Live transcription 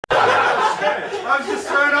I'm just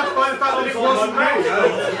thrown off by the fact that it wasn't me. Ladies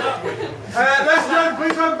and gentlemen,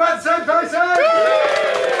 please welcome back the Same Faces!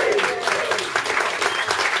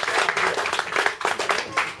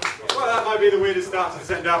 Well, that might be the weirdest start to the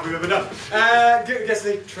second half we've ever done. Guess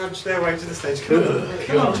they trudged their way to the stage. Come on.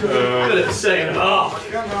 Good at the second half.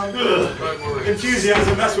 Come on.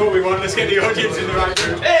 Enthusiasm, that's what we want. Let's get the audience in the right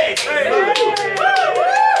mood. Hey!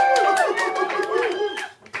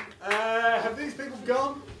 Have these people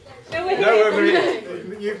gone? No, we're here.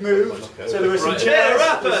 You've moved. So there were some chairs.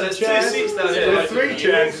 There's 2 seats down here. There were 3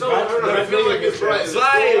 chairs. I feel like it's right.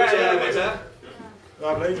 Slide chair.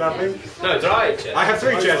 Lovely, lovely. No, dry chair. I have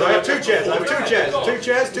 3 chairs. I have 2 chairs. I have 2 chairs. 2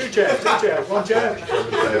 chairs. 2 chairs. 2 chairs. 1 chair.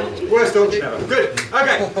 Worst auction ever. Good.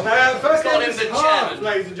 Okay. First game is hard,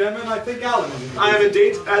 ladies and gentlemen. I think Allan is. I am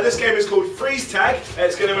indeed. This game is called Freeze Tag.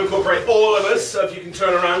 It's going to incorporate all of us, so if you can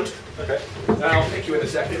turn around. Okay. I'll pick you in a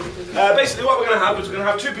second. Basically what we're going to have is we're going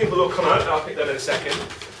to have 2 people who will come out, and I'll pick them in a second.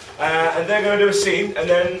 And they're going to do a scene, and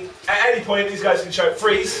then at any point these guys can shout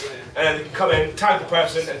freeze, and they can come in, tag the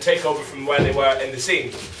person, and take over from where they were in the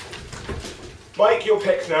scene. Mike, your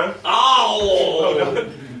pick now. Oh!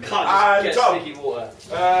 Can't get Tom. sticky water.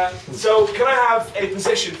 So can I have a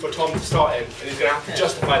position for Tom to start in? And he's going to have to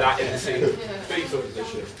justify that in the scene. Fetal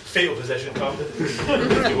position. Fetal position, Tom.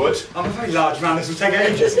 If you would. I'm a very large man, this will take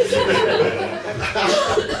ages.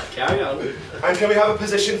 Carry on. And can we have a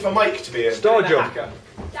position for Mike to be in? Star jump.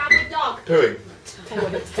 Downward dog. Doing.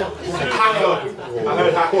 Hacker. I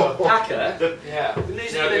heard hacker. Hacker? Yeah. Oh,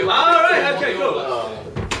 right, okay, cool.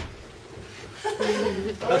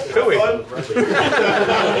 That's doing.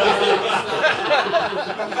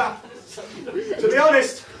 To be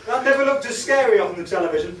honest, that never looked as scary on the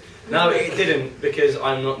television. No, it didn't, because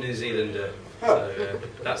I'm not New Zealander. So,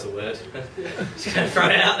 that's a word. Just gonna throw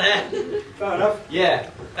it out there. Fair enough. Yeah.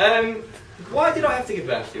 Why did I have to give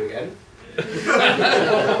birth to you again?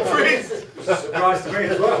 Freeze! Surprise to me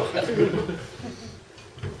as well.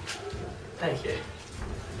 Thank you.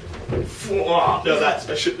 Oh, no, I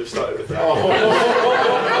shouldn't have started with that.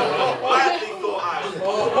 Badly thought out.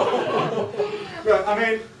 Right, I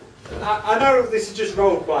mean, I know this is just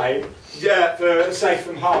role play. Yeah. For a safe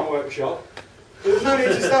from harm workshop. But there's no need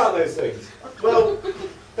to start those things. Well,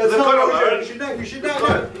 that's they've not got how to we do it. learn. We should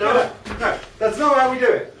know. No, that's not how we do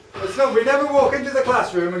it. That's not, we never walk into the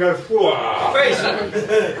classroom and go, whoa. Freeze!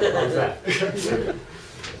 How's that?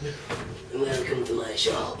 Welcome to my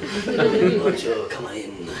shop. Won't you come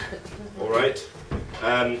in? Alright.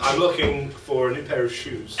 I'm looking for a new pair of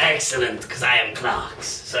shoes. Excellent, because I am Clark's,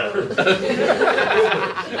 so...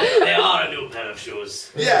 They are a new pair of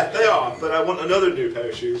shoes. Yeah, they are, but I want another new pair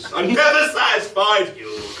of shoes. I'm never satisfied!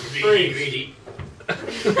 You greedy.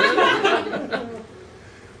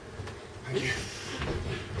 Thank you.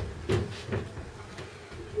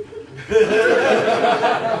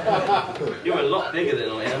 You're a lot bigger than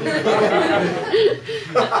I am.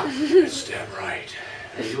 Stand right.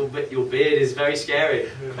 Your beard is very scary.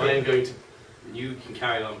 I am going to... You can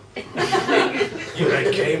carry on. You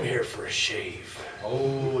came here for a shave.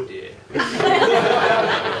 Oh dear. I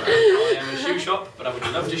am a shoe shop, but I would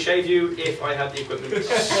love to shave you if I had the equipment.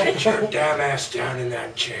 Sit your damn ass down in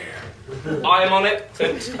that chair. I am on it.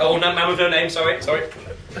 Oh, no, man with no name, sorry.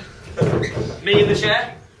 Me in the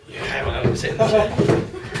chair? Yeah, I'm going to sit in the chair.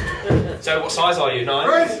 So what size are you?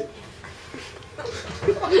 9? Freeze!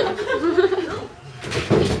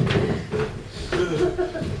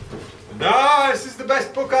 No, this is the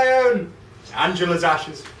best book I own. Angela's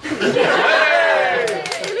Ashes.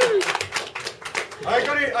 I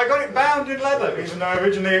got it bound in leather, even though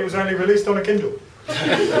originally it was only released on a Kindle. So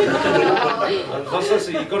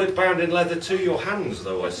you got it bound in leather to your hands,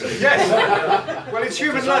 though, I see. Yes. Well, it's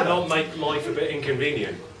human Does that leather. not make life a bit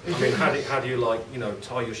inconvenient? I mean, how do you like,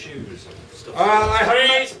 tie your shoes and stuff?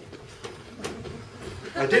 I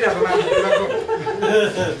did have a man with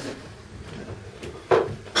leather.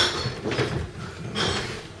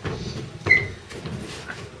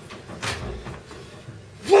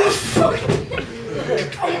 What the fuck?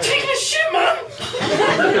 I'm taking a shit, man!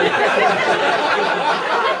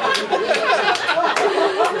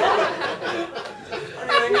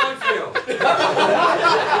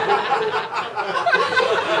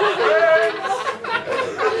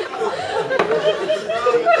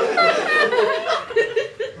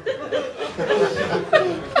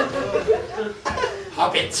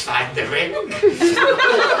 Hobbits find the ring.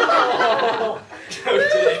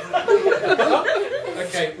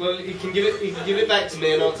 Okay, well you can give it back to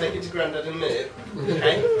me and I'll take it to Grandad in a minute.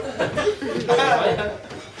 Okay? I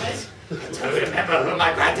don't remember who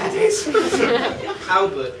my granddad is.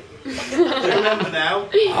 Albert. Do you remember now?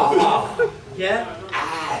 Oh. Yeah?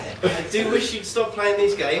 I do wish you'd stop playing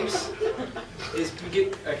these games.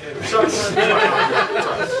 Okay. Sorry.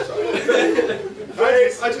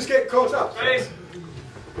 I just get caught up. Please.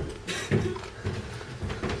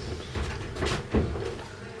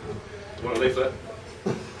 Want a leaflet?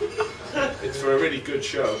 It's for a really good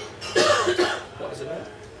show. What is it about?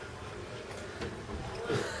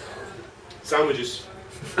 Sandwiches.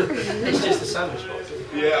 It's just a sandwich box.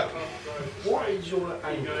 Yeah. What is your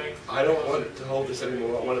aim? I don't want to hold this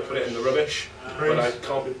anymore. I want to put it in the rubbish, but I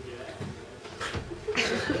can't be.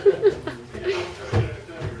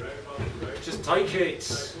 Just take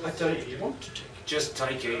it. I don't want to take it. Just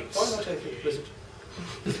take it. Why not take it, Blizzard?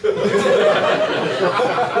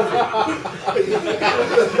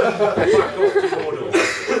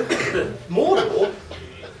 Mordor?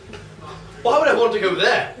 Why would I want to go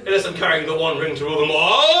there unless I'm carrying the one ring to rule them all?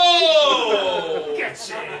 Oh! Get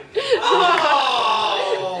in.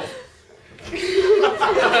 Oh! End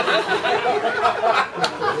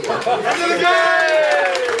of the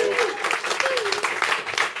game!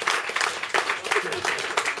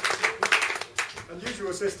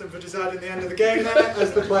 Unusual system for deciding the end of the game there,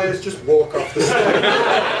 as the players just walk off the stage.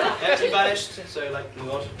 Actually vanished, so like,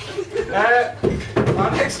 move on.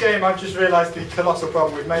 Our next game, I've just realised the colossal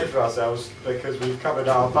problem we've made for ourselves because we've covered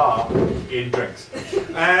our bar in drinks.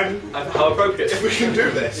 How appropriate. If we can do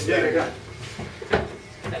this, yeah.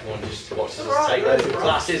 Everyone just watches us take those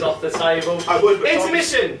glasses off the table. I would, but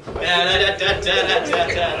Intermission! It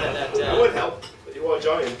would help, but you are a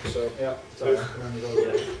giant, so. Yeah. So,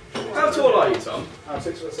 How tall are you, Tom? I'm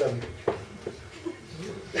 6'7".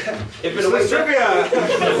 You've been a waiter? Trivia!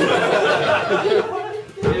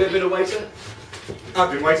 Have you ever been a waiter? I've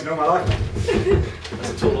been waiting all my life.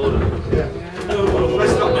 That's a tall order. Yeah.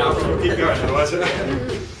 Let's stop now. We'll keep going otherwise.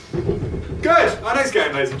 Good! Our next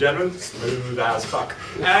game, ladies and gentlemen, smooth as fuck.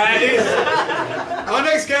 Our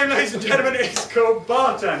next game, ladies and gentlemen, is called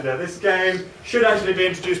Bartender. This game should actually be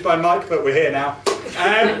introduced by Mike, but we're here now.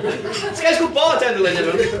 This game's called Bartender, ladies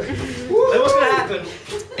and gentlemen. So what's going to happen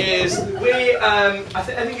is we, I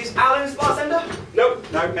think it's Allan's bartender? Nope.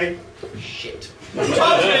 No, me. Shit. Tom's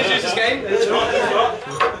going to introduce this game.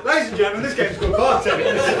 Ladies and gentlemen, this game's called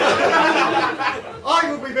Bartender.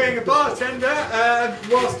 I will be being a bartender,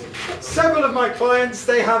 whilst several of my clients,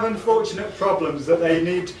 they have unfortunate problems that they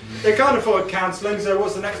need. They can't afford counselling, so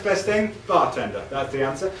what's the next best thing? Bartender, that's the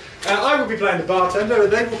answer. I will be playing the bartender,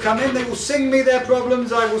 and they will come in, they will sing me their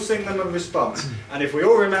problems, I will sing them a response. And if we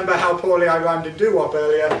all remember how poorly I rhymed in doo-wop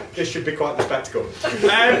earlier, this should be quite the spectacle.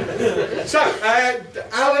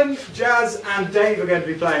 Allan, Jazz and Dave are going to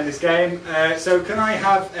be playing this game, so can I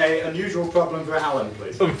have an unusual problem for Allan,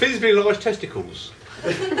 please? Unfeasibly large testicles.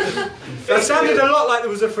 That sounded a lot like there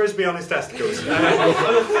was a frisbee on his testicles.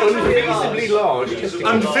 Unfeasibly large testicles.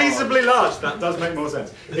 Unfeasibly large, that does make more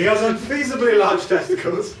sense. He has unfeasibly large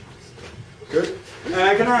testicles. Good.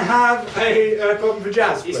 Can I have a problem for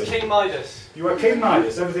Jazz, please? He's King Midas. You are King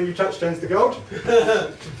Midas. Everything you touch turns to gold.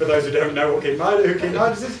 For those who don't know what who King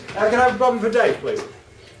Midas is. Can I have a problem for Dave, please?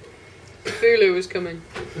 Cthulhu is coming.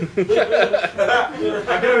 I'm going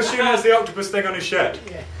to assume that's the octopus thing on his shirt.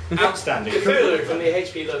 Yeah. Outstanding. Cthulhu from the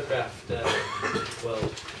H.P. Lovecraft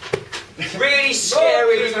world. Really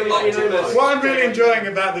scary octopus. What I'm really enjoying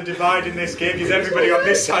about the divide in this gig is everybody on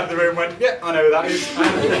this side of the room went, yeah, I know who that is.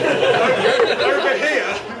 Over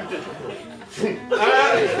here.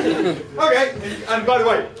 Okay, and by the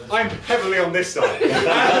way, I'm heavily on this side.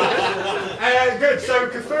 Good, so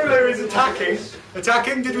Cthulhu is attacking.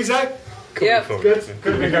 Attacking, did we say? Yeah. Good.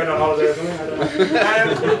 Could have been going on holiday or something, I don't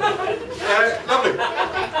know. Lovely.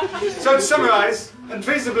 So to summarise,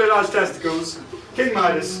 unfeasibly large testicles, King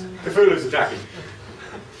Midas, Cthulhu's attacking.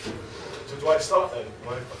 So do I start then?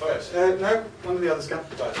 Am I first? No, one of the others can.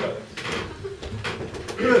 Right, so then.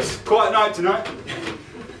 Good. Quiet night tonight.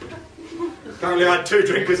 Apparently I had 2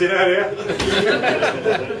 drinkers in earlier.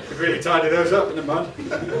 Could really tidy those up in the mud.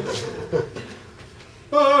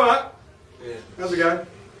 Oh, alright. Yeah. How's it going?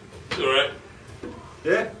 It's alright.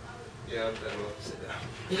 Yeah? Yeah, I'm better off. Sit down.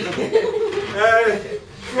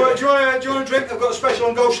 Do you want a drink? I've got a special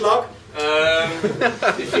on Goldschlag.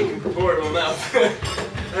 If you can pour it in my mouth.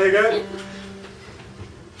 There you go.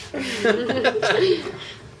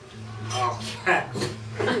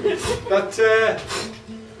 But there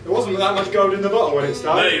wasn't that much gold in the bottle when it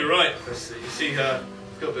started. No, you're right. You see, it's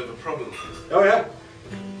got a bit of a problem. Oh yeah?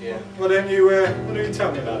 Yeah. Why don't you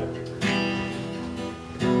tell me about it?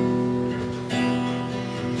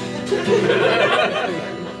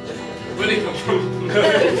 Where did it come from?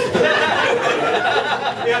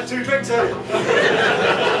 He had 2 drinks earlier.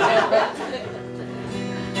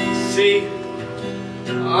 See,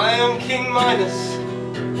 I am King Midas,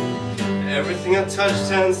 Everything I touch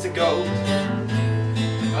turns to gold.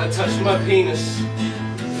 I touched my penis,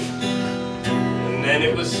 and then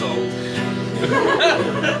it was sold. So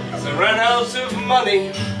I ran out of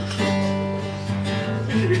money.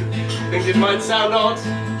 Think it might sound odd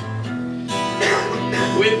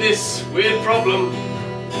with this weird problem.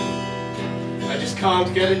 I just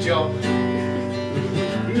can't get a job.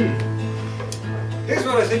 Here's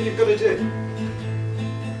what I think you've got to do.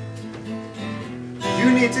 You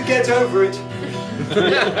need to get over it.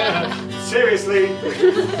 Seriously.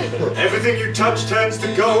 Everything you touch turns to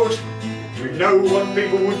gold. You know what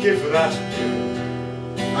people would give for that.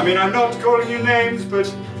 I mean, I'm not calling you names, but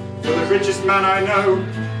you're the richest man I know.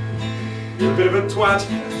 You're a bit of a twat.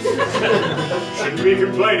 Shouldn't be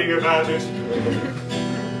complaining about it.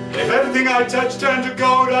 If everything I touch turned to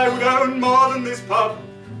gold, I would own more than this pub.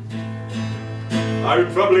 I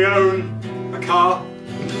would probably own a car,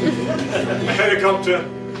 a helicopter,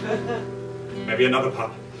 maybe another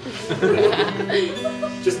pub.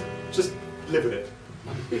 Just live with it.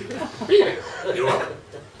 You're welcome.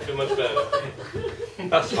 Too much better.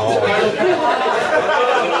 That's hard.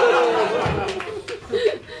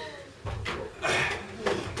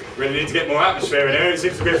 Really need to get more atmosphere in here. It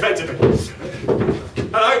seems to be affecting me.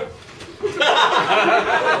 Hello.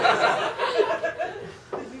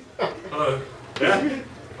 Hello. Yeah?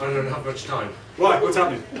 I don't have much time. Why? What's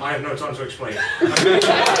happening? I have no time to explain.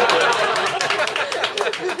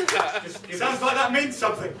 Sounds like that means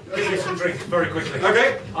something. Give me some drink very quickly.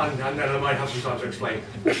 Okay. And then I might have some time to explain.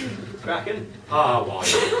 Cracking. Ah, why?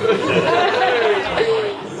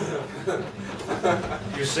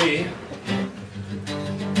 You see,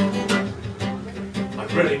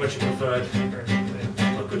 I'd really much preferred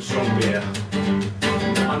a good strong beer.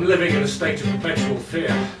 I'm living in a state of perpetual fear.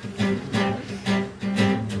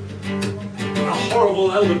 A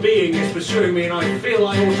horrible elder being is pursuing me and I feel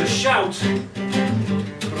I ought to shout,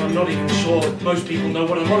 but I'm not even sure most people know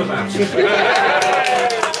what I'm on about.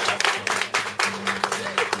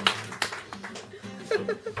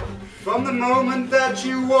 From the moment that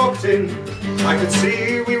you walked in, I could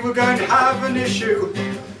see we were going to have an issue.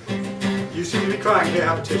 You seem to be crying. Here,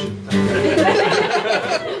 have a tissue.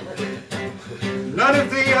 None of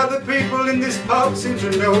the other people in this pub seem to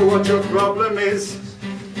know what your problem is.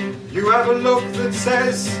 You have a look that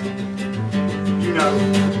says, you know.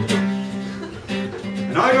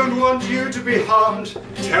 And I don't want you to be harmed.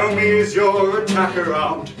 Tell me, is your attacker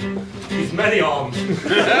armed? He's many armed.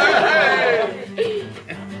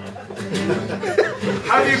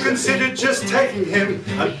 Have you considered just taking him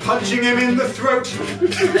and punching him in the throat?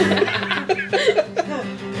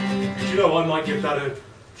 Do you know I might give that a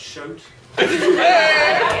shout? That'll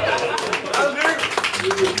do.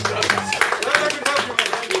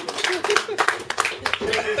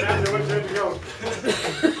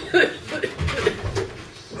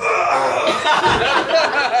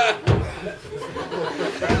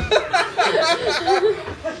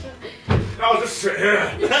 I'll just sit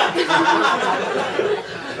here.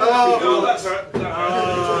 Oh, that's right.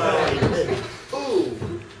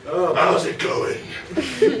 How's it going?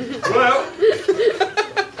 well,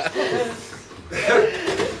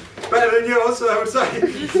 better than yours, I would say.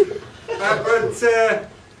 But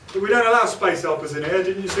we don't allow space operas in here.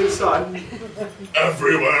 Didn't you see the sign?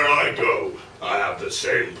 Everywhere I go, I have the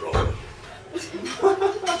same problem.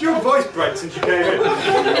 Did your voice break since you came in?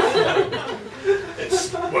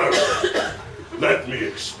 It's, well, let me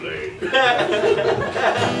explain.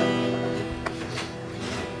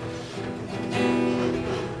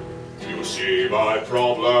 You see, my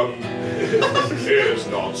problem is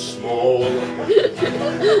not small.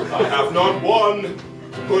 I have not one,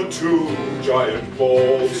 but two giant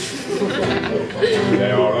balls.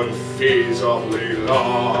 They are unfeasibly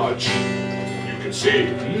large. You can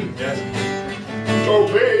see. Yes. So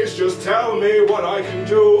please just tell me what I can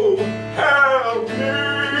do. Help me!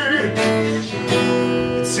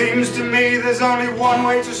 It seems to me there's only one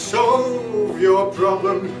way to solve your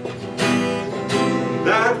problem.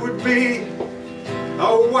 That would be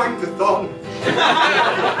a wankathon.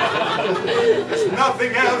 There's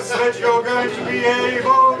nothing else that you're going to be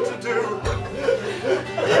able to do.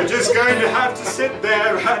 You're just going to have to sit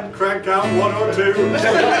there and crank out one or two.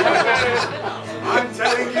 I'm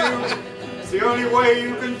telling you, it's the only way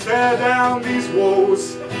you can tear down these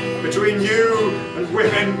walls between you and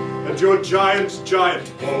women and your giant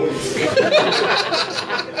balls.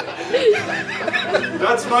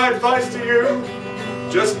 That's my advice to you.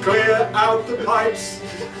 Just clear out the pipes.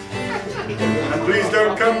 And please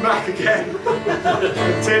don't come back again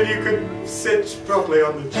until you can sit properly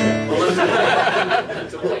on the chair.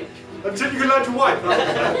 Until you can learn to wipe.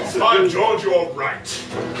 By George, you're right.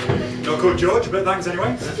 Not called George, but thanks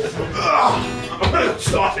anyway. I'm going to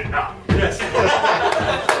start it now. Yes.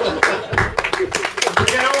 We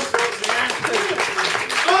get all sorts in there.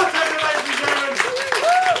 Bartender, ladies and gentlemen.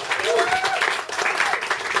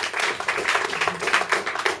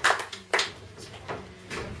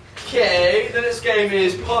 Okay, the next game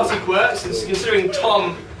is Party Quirks, and considering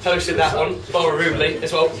Tom hosted that one, rather rudely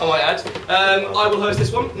as well, I might add, I will host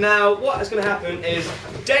this one. Now, what is going to happen is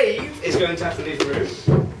Dave is going to have to leave the room.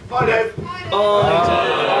 Bye, Dave.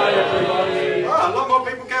 Bye, everybody. Ah, a lot more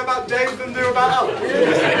people care about Dave than do about Alan.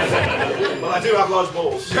 Well, I do have large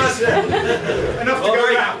balls. That's it. Enough to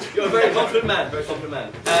go around. You're a very confident man, very confident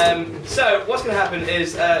man. So, what's going to happen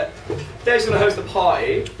is Dave's going to host the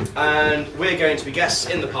party, and we're going to be guests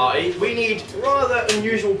in the party. We need rather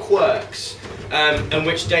unusual quirks, in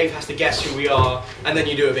which Dave has to guess who we are, and then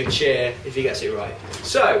you do a big cheer if he gets it right.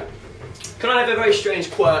 So, can I have a very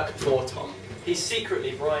strange quirk for Tom? He's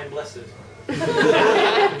secretly Brian Blessed.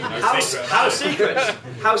 How secret?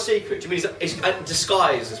 How secret? Do you mean he's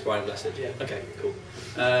disguised as Brian Blessed? Yeah. Okay, cool.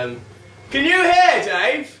 Can you hear,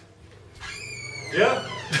 Dave? Yeah.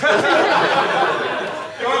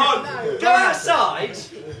 Go outside.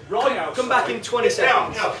 Right out. Come back in 20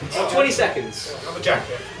 seconds. No. 20 seconds. I'm a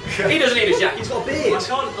jacket. He doesn't need a jacket. He's got a beard. I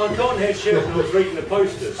can't hear shit when I was reading the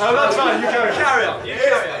posters. Oh, that's fine. You carry on. Carry on. Yeah,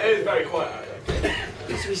 carry on. It is very quiet out there.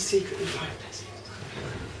 So he's secretly Brian Blessed.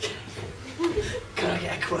 Can I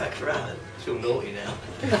get a quirk for Alan? I feel naughty now.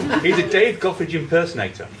 He's a Dave Gotheridge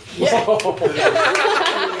impersonator. Yeah.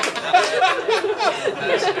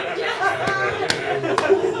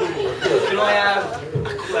 Can I have a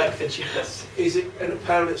quirk for Jess? Is it in a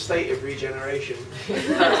permanent state of regeneration? Can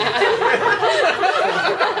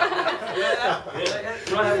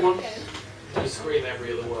I have one? You scream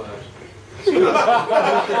every other word.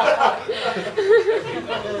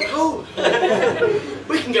 Cool.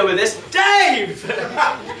 We can go with this. Dave!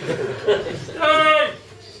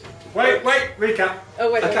 Wait, recap. Oh,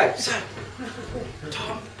 wait. Okay, so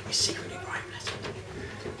Tom is secretly Brian Blessed.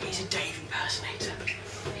 He's a Dave impersonator.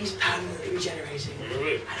 He's permanently regenerating.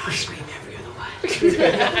 And I scream every other word. Okay.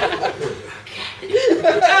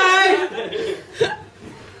 Dave!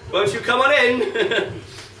 Won't you come on in?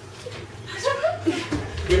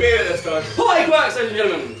 We made it this time. Party quirks, ladies and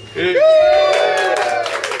gentlemen.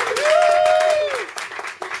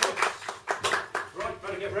 Right,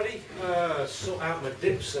 better get ready. Sort out my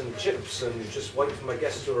dips and chips and just wait for my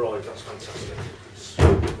guests to arrive. That's fantastic.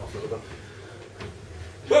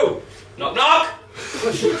 Whoa! Knock knock!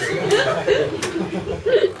 I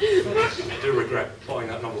do regret buying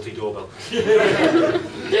that novelty doorbell.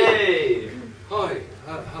 Yay! Hi,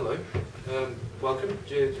 hello. Welcome.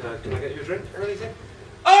 Can I get you a drink or anything?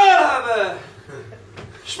 I'll have a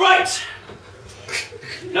Sprite!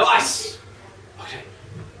 No ice! Okay.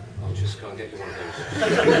 I'll just go and get you one of those.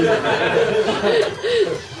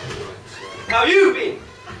 How have you been?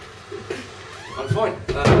 I'm fine.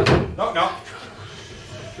 Knock, knock.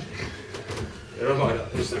 Never mind,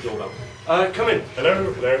 it's the doorbell. Come in.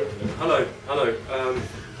 Hello. Hello.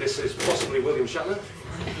 This is possibly William Shatner.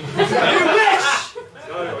 You wish!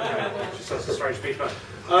 No, okay. Just that's a strange speech man.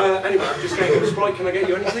 Anyway, I'm just getting a Sprite. Can I get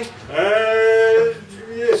you anything?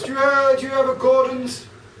 Yes, do you have a Gordon's?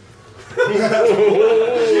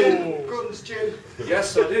 Gordon's gin.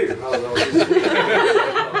 Yes, I do.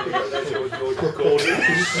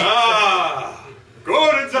 Gordon's. Ah!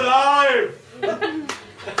 Gordon's alive!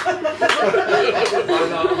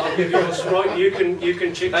 I'll give you a Sprite. You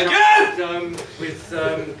can chit chat with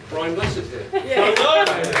Brian Blessed here. Yeah.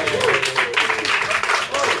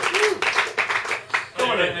 Come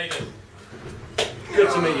on in. Good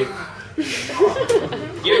to meet you.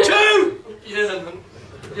 You too! Yeah,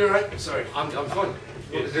 you're right. Sorry, I'm fine.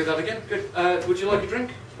 You want to do that again? Good. Would you like a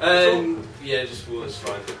drink? Yeah, just water's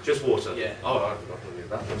fine. Just water. Yeah. Oh, I forgot to do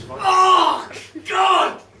that. That's fine. Oh,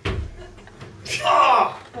 God!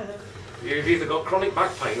 Oh! You've either got chronic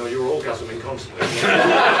back pain or you're orgasming constantly.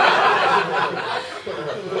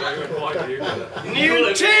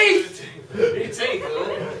 New teeth! New teeth,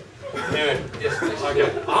 Yeah. Yes, please. Okay.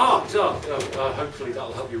 Hopefully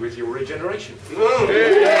that'll help you with your regeneration.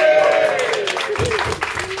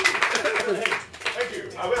 Thank you.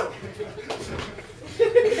 I will.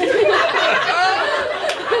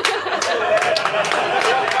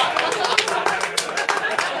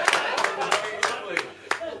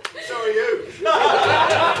 So are you.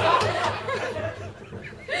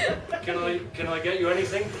 Can I get you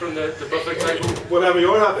anything from the buffet table? Whatever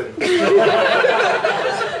you're having. You're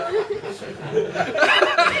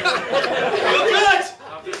good!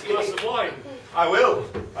 Have this glass of wine. I will.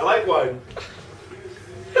 I like wine.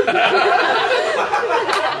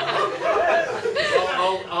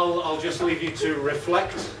 just leave you to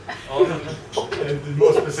reflect on.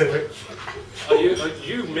 More specific. Are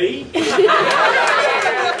you me?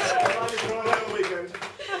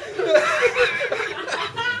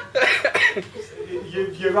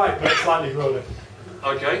 You're right, but slightly crawler.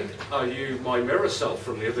 Okay. Are you my mirror self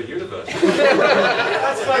from the other universe?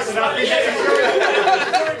 That's close enough. You're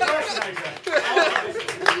an impersonator.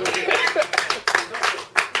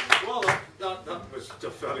 Well, that was a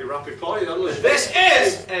fairly rapid fire. Wasn't it? This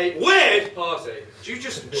is a weird Party. Do you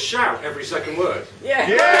just shout every second word? Yeah.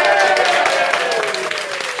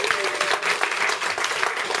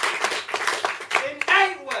 In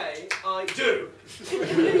a way, I do.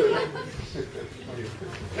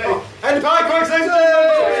 And the pie cracks, ladies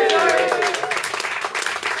and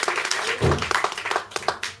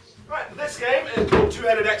Right, this game is called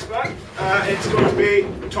Two-Headed Expert. It's going to be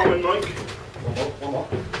Tom and Mike.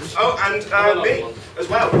 Oh, and me as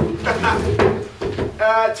well.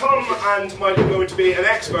 Tom and Mike are going to be an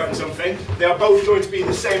expert in something. They are both going to be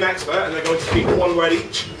the same expert, and they're going to speak one word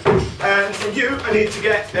each. And from you, I need to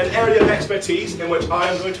get an area of expertise in which I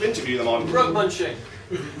am going to interview them on. Rug munching.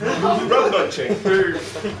 Rug munching.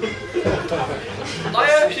 I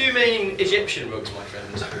hope you mean Egyptian rugs, my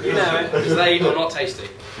friend. You know it, because they are not tasty.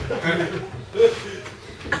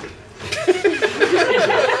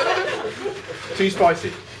 Too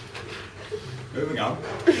spicy. moving on.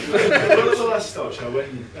 Let's start, shall we?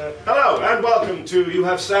 Hello, and welcome to You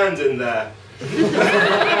Have Sand in There.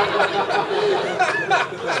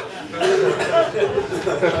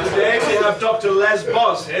 Today we have Dr. Les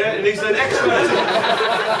Boss here, and he's an expert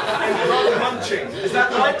in rug munching. Is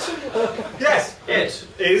that right? Yes, It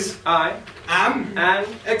is I am an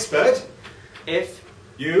expert. if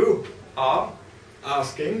You are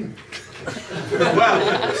asking.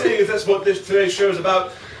 Well, seeing as that's what today's show is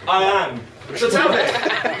about, I am. So tell me,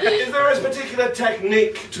 is there a particular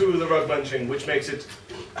technique to the rug munching which makes it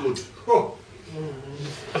good? Oh,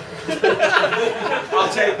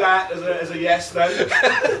 I'll take that as a yes then.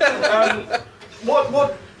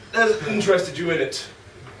 What has interested you in it?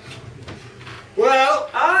 well,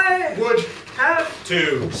 I would have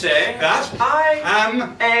to say that I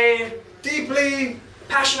am a deeply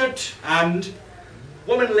passionate, and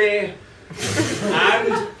womanly,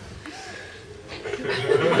 and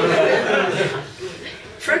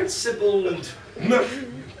principled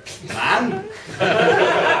man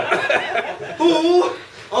who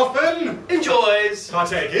often enjoys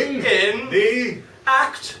partaking in the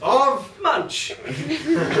act of munch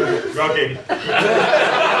rugging.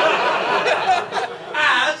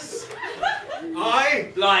 as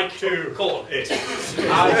I like to call it.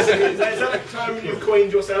 I see. Is that a term you've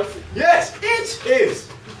coined yourself? Yes, it is.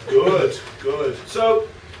 Good, good. So,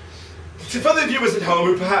 for the viewers at home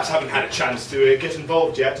who perhaps haven't had a chance to get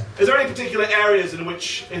involved yet, is there any particular areas in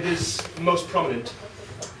which it is most prominent?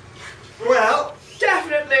 Well,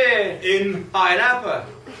 definitely in Iron Apple.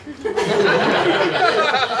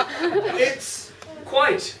 it's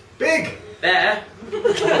Quite big. there.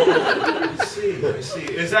 I see, I see.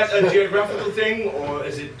 Is that a geographical thing, or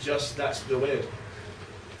is it just that's the way?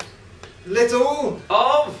 Little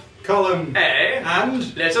Of column A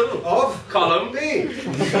and little of column B.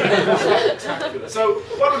 So,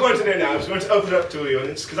 what we're going to do now is we're going to open it up to the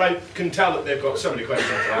audience, because I can tell that they've got so many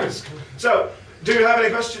questions to ask. So, do you have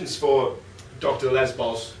any questions for Dr. Les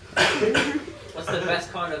Boss? What's the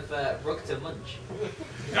best kind of rug to munch?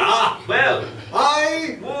 Ah, well,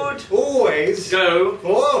 I would always go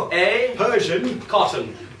for a Persian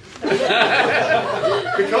cotton.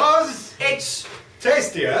 because It's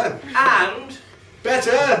tastier, and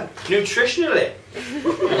better. nutritionally. There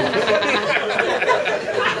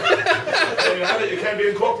you have it. It can be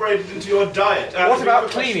incorporated into your diet. What do you about have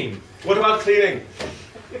a question? cleaning? What about cleaning?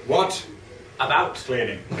 What About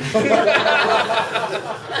cleaning?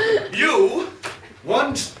 you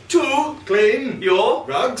Want to clean your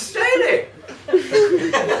rugs? daily.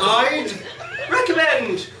 I'd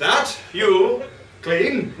Recommend that you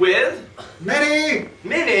clean with many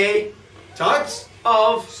mini types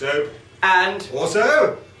of soap. and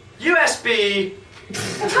Also, USB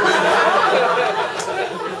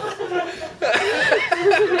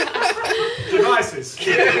devices.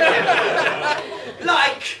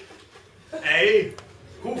 like A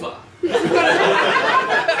Hoover. Thank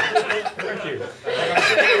you.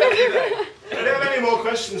 Do you have any more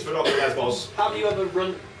questions for Dr. Les Boss? Have you ever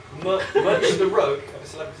munched the rug of a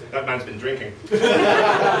celebrity? That man's been drinking.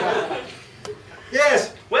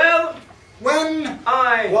 yes. Well, When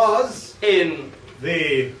I was in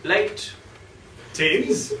the late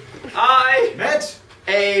teens I met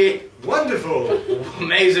a wonderful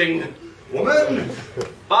amazing woman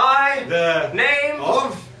by the name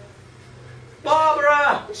of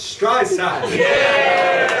Streisand.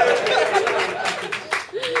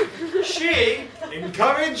 She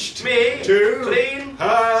encouraged me to clean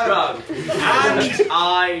her rug. and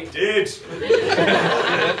I did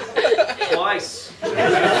twice.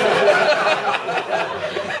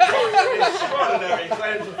 Extraordinary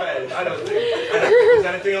claim to fame. I don't think there's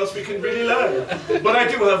anything else we can really learn. But I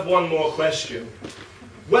do have one more question.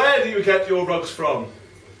 Where do you get your rugs from?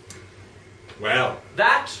 well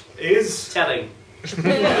That is telling.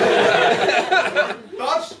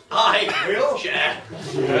 but I will share.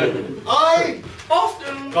 I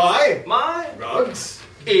Often buy my rugs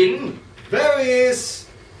in various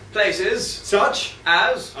places such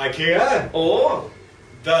as IKEA, or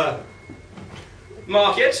the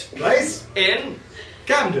market place in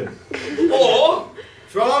Camden, or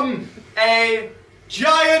from a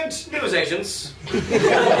giant news agents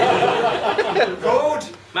called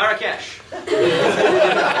Marrakesh.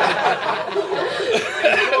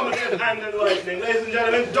 Informative and enlightening. Ladies and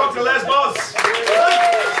gentlemen, Dr. Les Boss.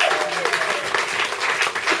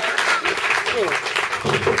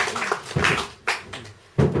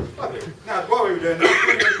 Now, while we were doing that,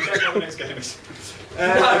 we're going to check what the next game is.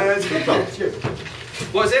 It's Flip-Flop. It's you.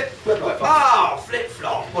 What is it? Flip-Flop. Ah,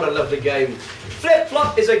 Flip-Flop. What a lovely game.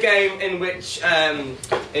 Flip-Flop is a game in which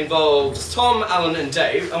involves Tom, Allan and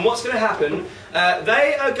Dave, and what's going to happen,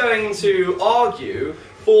 they are going to argue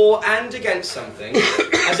for and against something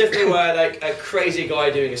as if they were like a crazy guy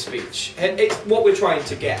doing a speech. It's what we're trying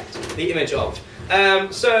to get the image of.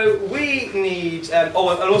 So we need, and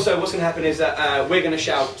also what's going to happen is that we're going to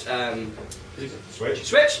shout Switch.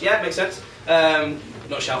 switch, yeah, makes sense.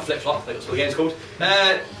 Not shout flip-flop, that's what the game's called.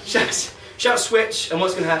 Shout switch, and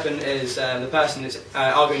what's going to happen is the person that's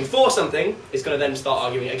arguing for something is going to then start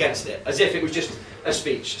arguing against it, as if it was just a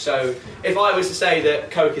speech. So if I was to say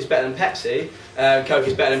that Coke is better than Pepsi, Coke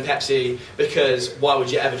is better than Pepsi because why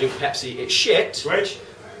would you ever drink Pepsi? It's shit. Switch.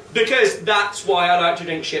 Because that's why I like to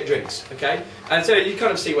drink shit drinks, okay? And so you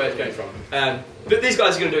kind of see where it's going from. But these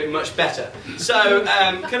guys are going to do it much better. So,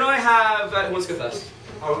 can I have... who wants to go first?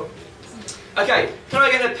 Oh. Okay, can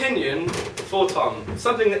I get an opinion for Tom?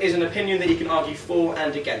 Something that is an opinion that you can argue for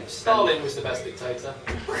and against. Stalin was the best dictator.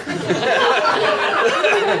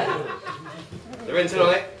 They're into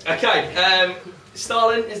it. Okay,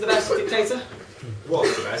 Stalin is the best dictator?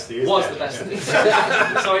 Was the best. He is Was dead. the best.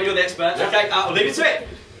 Yeah. Sorry, you're the expert. Okay, I'll leave it to it.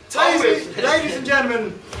 Ladies and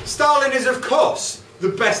gentlemen, Stalin is of course the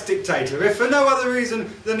best dictator, if for no other reason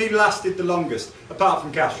than he lasted the longest, apart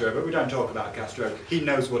from Castro, but we don't talk about Castro. He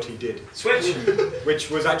knows what he did. Switch. Which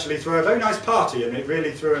was actually through a very nice party, and it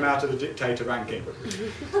really threw him out of the dictator ranking.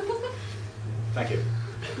 Thank you.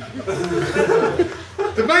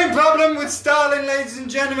 The main problem with Stalin, ladies and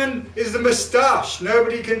gentlemen, is the moustache.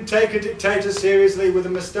 Nobody can take a dictator seriously with a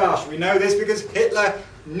moustache. We know this because Hitler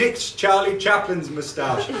nicked Charlie Chaplin's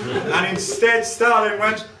moustache. And instead Stalin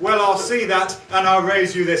went, well, I'll see that and I'll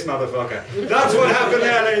raise you this motherfucker. That's what happened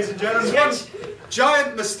there, ladies and gentlemen. One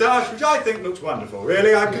giant moustache, which I think looks wonderful,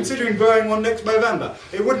 really. I'm considering growing one next November.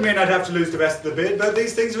 It would mean I'd have to lose the rest of the beard, but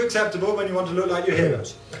these things are acceptable when you want to look like your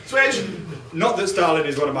heroes. Switch! Not that Stalin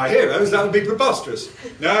is one of my heroes, that would be preposterous.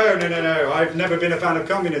 No, no, no, no, I've never been a fan of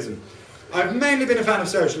communism. I've mainly been a fan of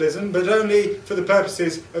socialism, but only for the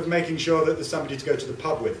purposes of making sure that there's somebody to go to the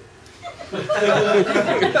pub with.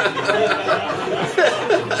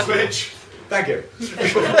 Switch. Thank you.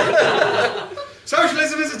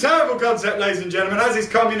 Socialism is a terrible concept, ladies and gentlemen, as is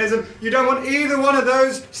communism. You don't want either one of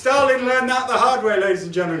those. Stalin learned that the hard way, ladies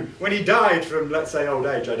and gentlemen, when he died from, let's say, old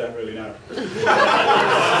age. I don't really know.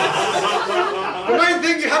 The main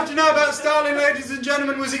thing you have to know about Stalin, ladies and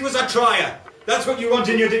gentlemen, was he was a trier. That's what you want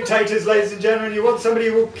in your dictators, ladies and gentlemen. You want somebody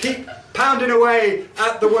who will keep pounding away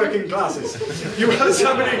at the working classes. You want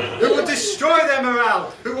somebody who will destroy their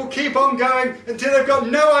morale, who will keep on going until they've got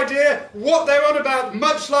no idea what they're on about,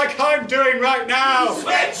 much like I'm doing right now.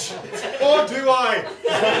 Switch! Or do I?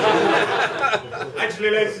 Actually,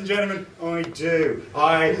 ladies and gentlemen, I do.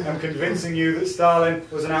 I am convincing you that Stalin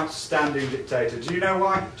was an outstanding dictator. Do you know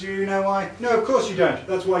why? Do you know why? No, of course you don't.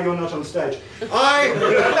 That's why you're not on stage. I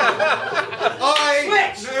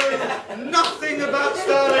know nothing about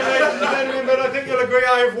Stalin, ladies and gentlemen, but I think you'll agree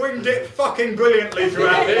I have winged it fucking brilliantly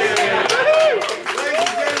throughout this. Ladies and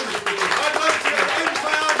gentlemen, I'd like to end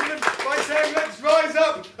my argument by saying let's rise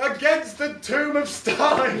up against the tomb of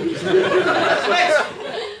Stalin.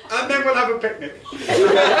 And then we'll have a picnic.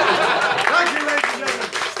 Thank you, ladies and gentlemen.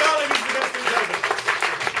 Stalin is the best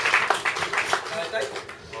dictator.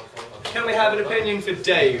 Can we have an opinion for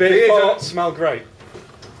Dave? Beer farts smell great.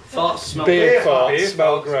 Farts smell Beer great. farts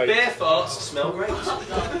smell great. Beer farts smell great.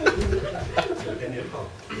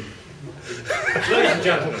 Ladies and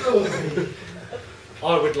gentlemen,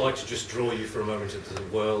 I would like to just draw you for a moment into the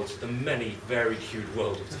world, the many varied-hued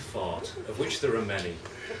world of the fart, of which there are many.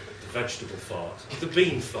 The vegetable fart, the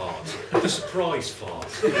bean fart, the surprise fart,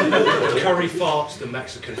 the curry fart, the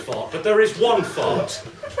Mexican fart. But there is one fart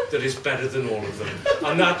that is better than all of them.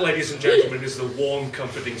 And that, ladies and gentlemen, is the warm,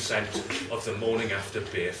 comforting scent of the morning after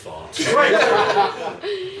beer fart.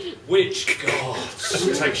 Which, God,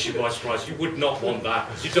 takes you by surprise. You would not want that.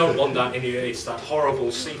 You don't want that in your... It's that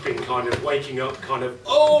horrible, seeping kind of, waking up kind of,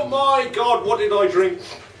 oh my God, what did I drink?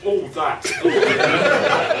 Oh, that.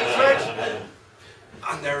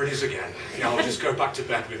 And there it is again. Yeah, I'll just go back to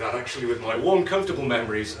bed with that, actually, with my warm, comfortable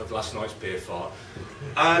memories of last night's beer fart.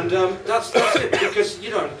 And that's it, because you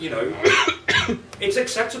know, it's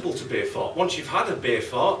acceptable to beer fart. Once you've had a beer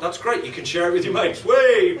fart, that's great. You can share it with your mates.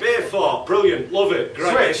 Way, beer fart, brilliant, love it,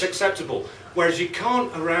 great, Switch. It's acceptable. Whereas you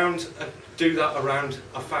can't do that around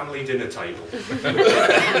a family dinner table.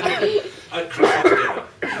 At Christmas dinner.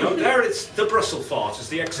 No, there it's the Brussels fart is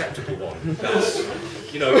the acceptable one. That's,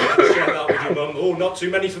 you know, you can share that with your mum. Oh, not too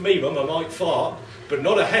many for me, mum, I might fart. But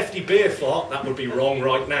not a hefty beer fart, that would be wrong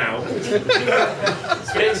right now.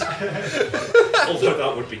 Although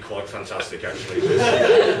that would be quite fantastic, actually.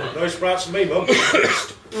 No sprouts for me, mum.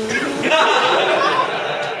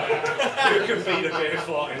 You can beat a beer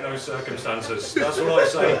fart in those circumstances. That's what I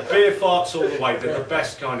say. Beer farts all the way. They're the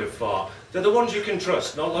best kind of fart. They're the ones you can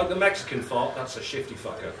trust, not like the Mexican fart. That's a shifty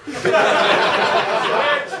fucker.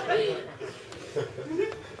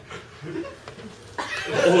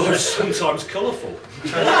 Although sometimes colourful.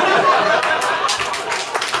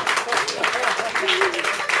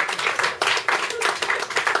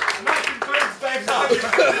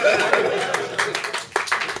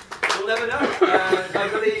 We'll never know. I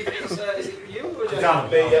believe it's, is it you or James?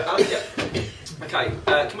 Alan. Alan, yeah. Okay,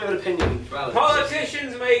 can we have an opinion for Alan?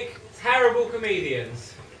 Politicians make terrible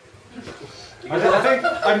comedians.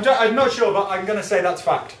 I'm not sure, but I'm going to say that's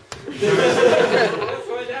fact. Let's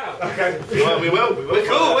find out. Okay. Well, we will. We're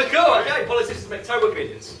cool. Okay, politicians make terrible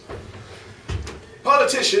comedians.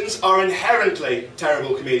 Politicians are inherently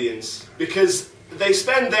terrible comedians because they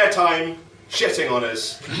spend their time shitting on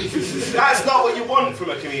us. That's not what you want from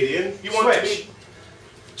a comedian. You want to be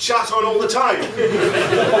shat on all the time.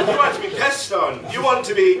 You want to be pissed on. You want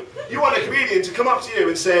a comedian to come up to you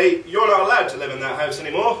and say, "You're not allowed to live in that house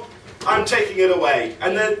anymore. I'm taking it away."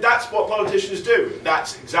 And then that's what politicians do.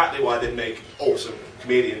 That's exactly why they make awesome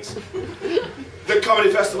comedians. The comedy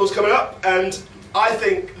festival's coming up, and I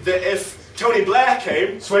think that if Tony Blair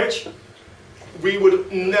came, Switch. we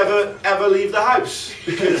would never ever leave the house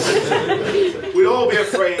because we'd all be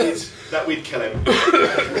afraid that we'd kill him.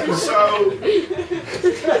 So,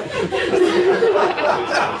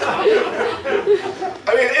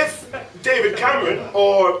 I mean, if David Cameron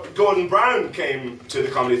or Gordon Brown came to the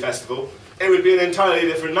comedy festival, it would be an entirely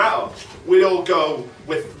different matter. We'd all go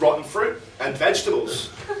with rotten fruit and vegetables,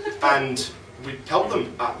 and we'd help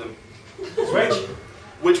them at them. Switch.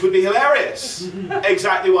 Which would be hilarious.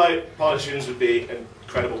 Exactly why politicians would be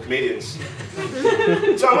incredible comedians.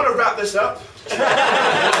 So I'm going to wrap this up. Switch.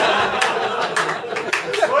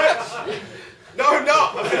 No, I'm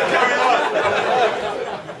not. I'm going to carry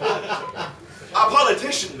on. A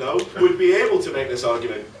politician, though, would be able to make this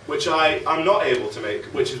argument, which I'm not able to make,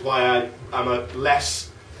 which is why I'm a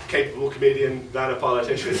less capable comedian than a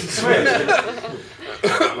politician. Switch.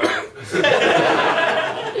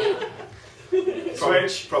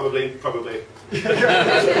 Switch. Probably.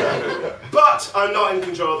 But I'm not in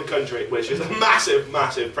control of the country, which is a massive,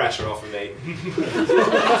 massive pressure off of me.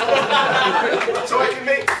 So I can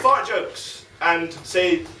make fart jokes and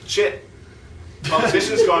say shit.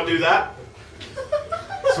 Politicians can't do that.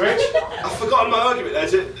 Switch. I've forgotten my argument.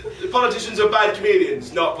 Is it politicians are bad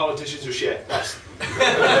comedians, not politicians are shit? That's. Go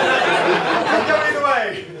either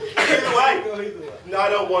way. Either way. No, I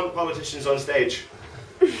don't want politicians on stage.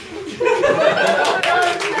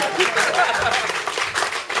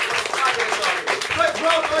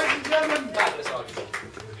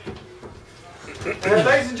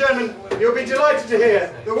 Ladies and gentlemen, you'll be delighted to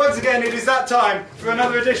hear that once again it is that time for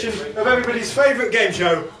another edition of everybody's favourite game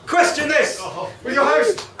show, Question This, with your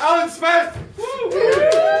host, Allan Smith.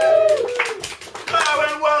 Hello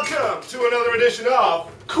and welcome to another edition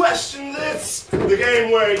of Question This, the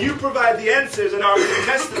game where you provide the answers and our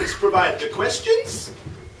contestants provide the questions.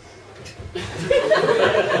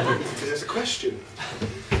 Because it's a question.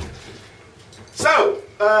 So,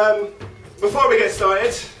 before we get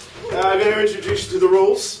started, I'm going to introduce you to the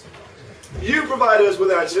rules. You provide us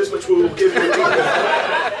with answers, which we'll give you.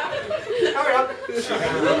 Hurry up.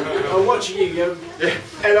 I'm watching you, yo.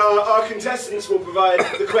 And our contestants will provide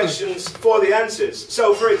the questions for the answers.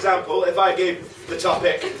 So, for example, if I gave the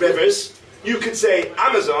topic rivers, you could say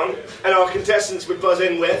Amazon, and our contestants would buzz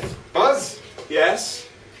in with... Buzz? Yes?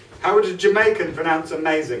 How would a Jamaican pronounce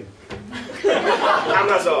amazing?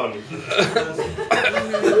 Amazon.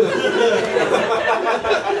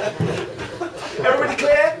 Everybody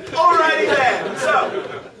clear? Alrighty then.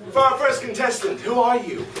 So, for our first contestant, who are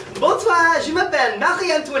you? Bonsoir, je m'appelle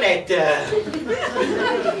Marie-Antoinette.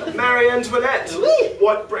 Marie-Antoinette. Oui.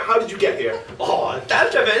 How did you get here? Oh, time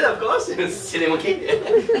travel, of course. C'est les moquets.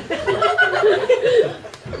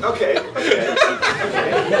 Okay.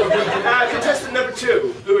 Contestant number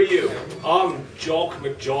 2, who are you? I'm Jock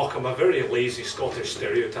McJock. I'm a very lazy Scottish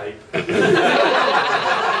stereotype. I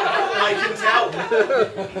can tell.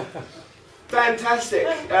 Fantastic.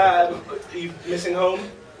 Are you missing home?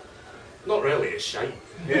 Not really, it's shite.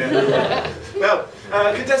 Yeah. Well,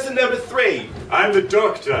 contestant number 3. I'm the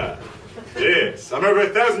Doctor. Yes, I'm over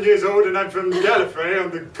 1,000 years old and I'm from Gallifrey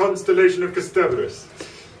on the constellation of Castelbarus.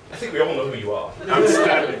 I think we all know who you are.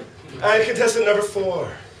 Outstanding. Contestant number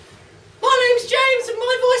 4. My name's James and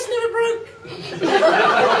my voice never broke.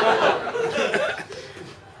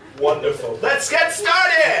 Wonderful. Let's get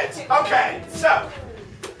started! Okay, so,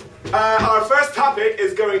 our first topic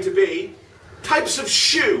is going to be types of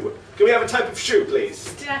shoe. Can we have a type of shoe, please?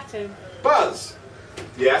 Stiletto. Buzz.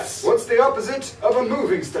 Yes? What's the opposite of a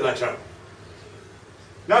moving stiletto?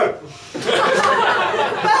 No.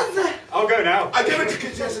 I'll go now. I'll give it to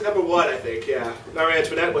contestant number 1, I think, yeah.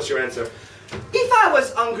 Marie-Antoinette, what's your answer? If I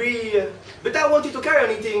was hungry, but I wanted to carry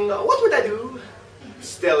anything, what would I do?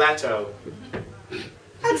 Stiletto.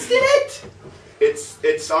 And still it.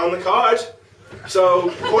 It's on the card. So,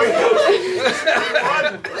 point goes to you.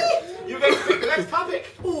 You get to pick the next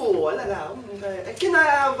topic. Oh, la la. Can I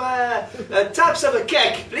have types of a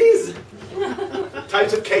cake, please?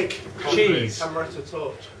 Types of cake. Cheese. Amaretto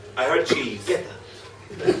torch. I heard cheese. Get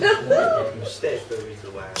that. Stay for a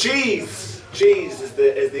little while. Cheese. Cheese is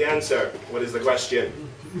the answer. What is the question?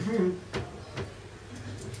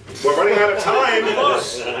 We're running out of time.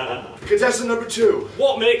 Buzz, Contestant number 2.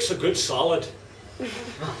 what makes a good salad?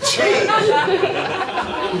 Cheese.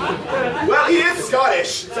 Well, he is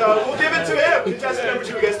Scottish, so we'll give it to him. Contestant number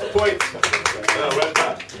 2 gets the point. Well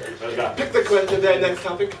done. Well done. Pick the next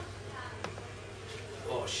topic.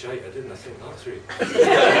 Oh, shite, I didn't think that through.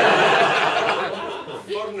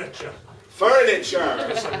 Furniture. Furniture.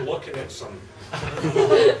 Guess I'm looking at some.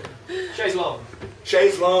 Chaise long.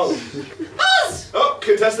 Chaise long. Buzz! Oh,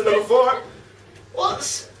 contestant number 4.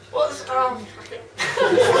 What's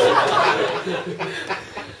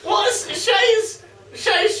Shay's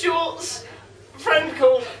shorts friend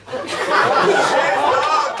called?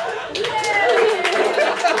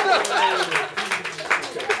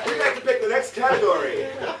 We'd like to pick the next category.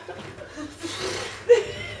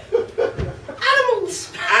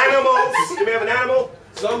 Animals! Animals. Do we have an animal?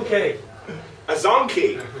 Zonkey. A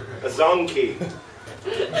zonky. A zonky.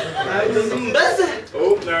 Buzz,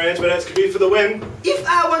 Oh, Marie-Antoinette's could be for the win. if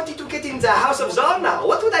I wanted to get in the House of Zorna,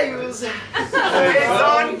 what would I use? A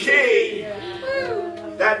zonky.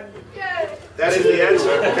 That is the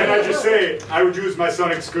answer. Can I just say, I would use my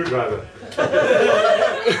sonic screwdriver.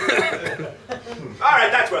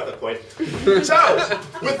 Alright, that's worth a point. So,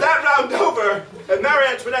 with that round over,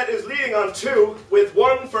 Marie-Antoinette is leading on 2 with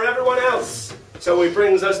 1 for everyone else. So it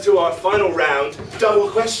brings us to our final round, double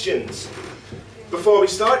questions. Before we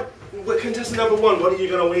start, contestant number 1, what are you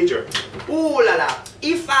going to wager? Ooh la la.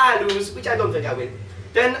 If I lose, which I don't think I will,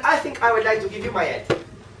 then I think I would like to give you my head.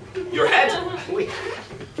 Your head? Oui.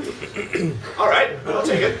 Alright, I'll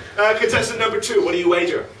take it. Contestant number 2, what do you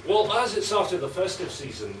wager? Well, as it's after the festive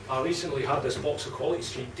season, I recently had this box of Quality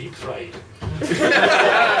Street deep fried.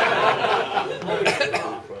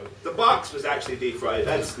 The box was actually deep fried.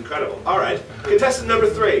 That's incredible. Alright. Contestant number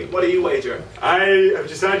 3, what do you wager? I have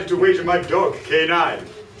decided to wager my dog, K9.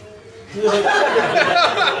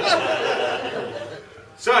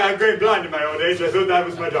 Sorry, I'm going blind in my old age. I thought that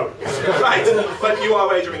was my dog. Right, but you are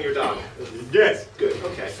wagering your dog. Yes. Good,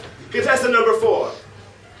 okay. Contestant number 4.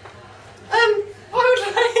 I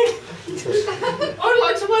would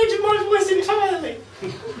like to wager my voice entirely.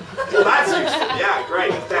 Well, that's useful. Yeah,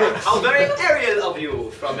 great. Thanks. How very aerial of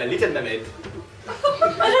you from a Little Mermaid. I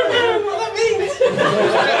don't know what that means.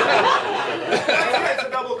 Let's get to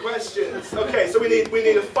double questions. Okay, so we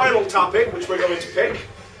need a final topic, which we're going to pick.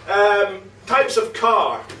 Types of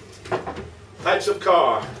car. Types of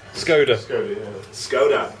car. Skoda.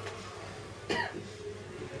 Skoda.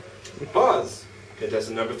 Buzz.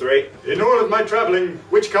 Contestant number 3. In all of my travelling,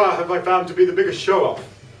 which car have I found to be the biggest show-off?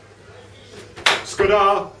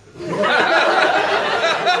 Scudar.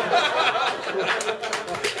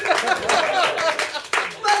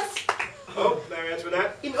 Oh, Mary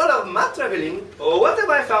Antoinette. In all of my traveling, what have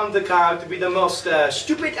I found the car to be the most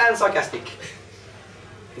stupid and sarcastic?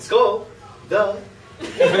 Let's go. Duh.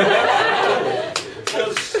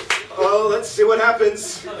 Oh, let's see what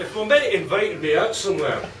happens. If my mate invited me out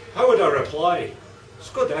somewhere, how would I reply?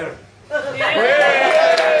 Scudar. Oh,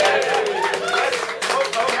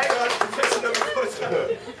 hang on. Contestant number 4.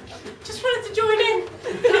 Just wanted to join in.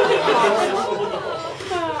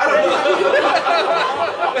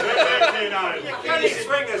 Can you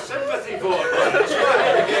swing a sympathy vote?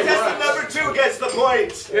 Contestant number 2 gets the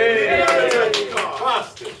point.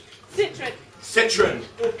 Bastard. Citron. Citron.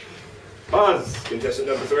 Buzz. Contestant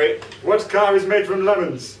number 3. What car is made from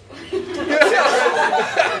lemons?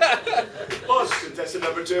 Buzz. Contestant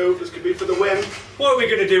number 2. This could be for the win. What are we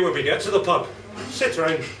going to do when we get to the pub? Sit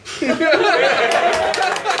round.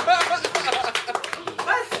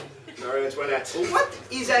 Mary Antoinette. What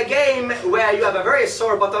is a game where you have a very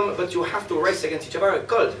sore bottom, but you have to race against each other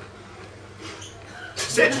called?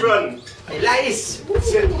 Citron. Lice.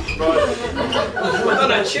 Citron. Put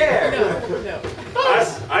on a chair. No.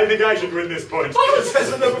 I think I should win this point.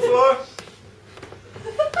 Contestant number 4.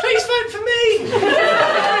 Please vote for me.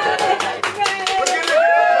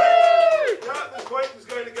 The point was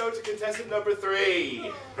going to go to contestant number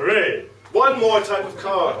 3. Hooray! One more type of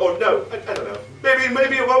car. Or no, I don't know. Maybe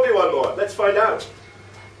it won't be one more. Let's find out.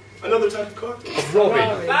 Another type of car.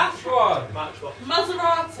 Robbie. That's one.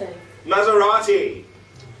 Maserati. Maserati.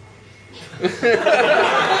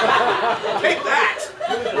 Take that.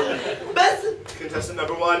 Buzz. Contestant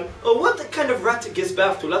number 1. What kind of rat gives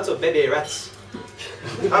birth to lots of baby rats?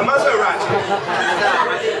 A Maserati.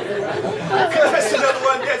 Contestant number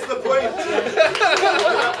 1 gets the point.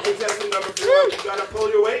 Contestant number 4, you've got to pull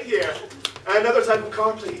your weight here. Another type of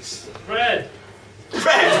car, please. Red.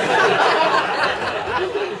 Red.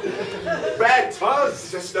 Red. Buzz.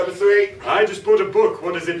 Contestant number 3. I just bought a book.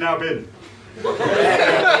 What has it now been?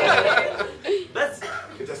 Buzz.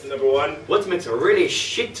 Contestant number 1. What makes a really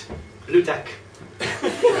shit Lutak? Do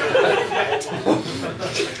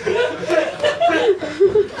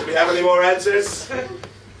we have any more answers?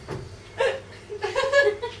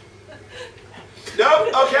 No?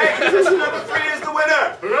 Okay, contestant number 3 is the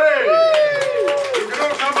winner! Hooray! You can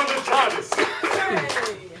all come on the TARDIS.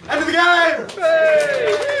 End of the game!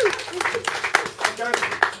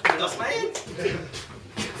 Lost my head.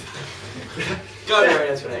 Go, Mary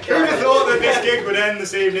Antoinette. Who'd have thought that this gig would end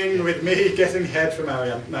this evening with me getting head for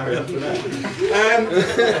Mary Antoinette?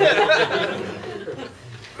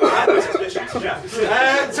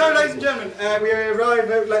 So, ladies and gentlemen, we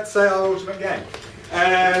arrive at, let's say, our ultimate game.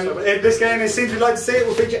 This game, it seems we'd like to see it,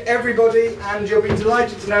 will feature everybody, and you'll be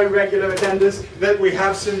delighted to know, regular attenders, that we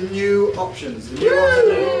have some new options.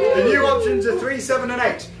 The new options are 3, 7 and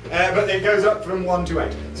 8, but it goes up from 1 to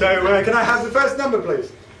 8. So, can I have the first number,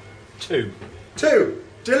 please? 2. 2.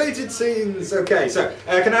 Deleted scenes. Okay, so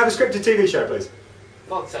can I have a scripted TV show, please?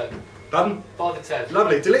 Father Ted. Pardon? Father Ted.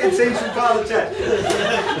 Lovely. Deleted scenes from Father Ted.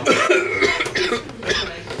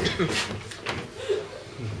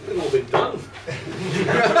 They've all been done.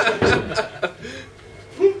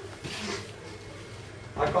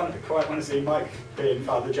 I quite want to see Mike being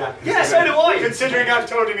Father Jack. Yeah, so do I. Considering I've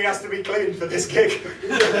told him he has to be clean for this gig.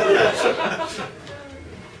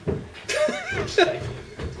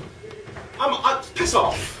 Piss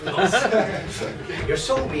off! You're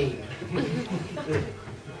so mean.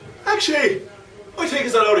 Actually, I think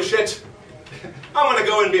it's a load of shit. I want to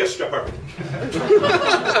go and be a stripper.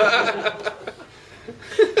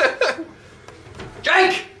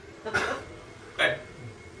 Jake!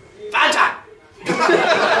 Fanta!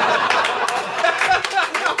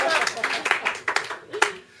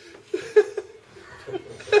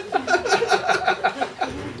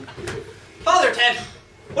 Father Ted!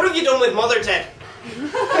 What have you done with Mother Ted?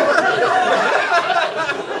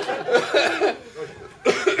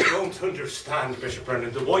 Don't understand, Bishop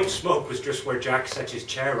Brennan. The white smoke was just where Jack set his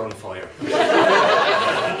chair on fire.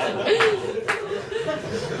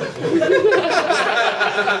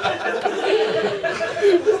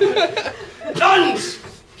 Nuns!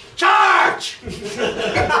 Charge!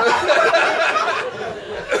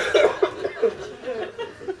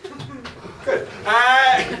 Good.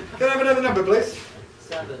 Can I have another number, please?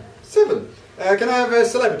 7. 7. Can I have a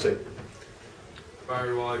celebrity?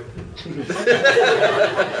 Barry White.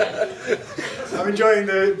 I'm enjoying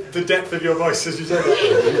the depth of your voice as you say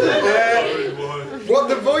that. What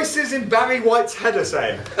the voices in Barry White's head are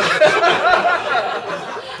saying.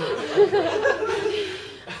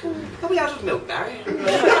 Are we out of milk, Barry?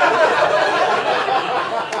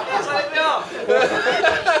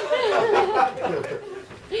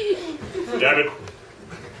 Damn it.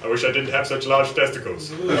 I wish I didn't have such large testicles.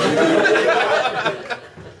 They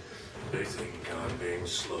think I'm being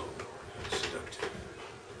slow and seductive.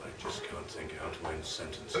 I just can't think how to end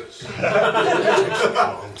sentences. It takes a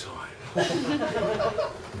long time.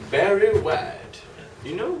 Very wide.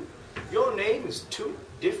 You know, your name is two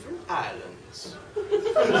different islands.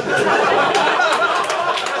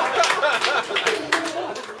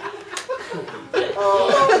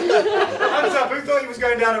 Hands up, who thought he was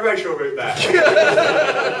going down a racial route there?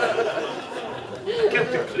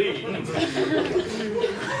 Kept it clean.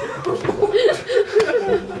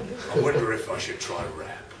 I wonder if I should try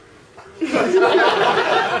rap.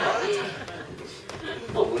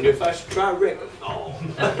 I wonder if I should try reggae. Oh.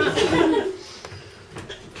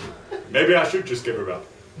 Maybe I should just give her up.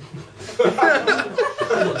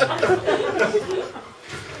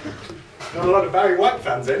 Not a lot of Barry White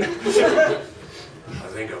fans in. I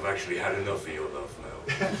think I've actually had enough of your love now.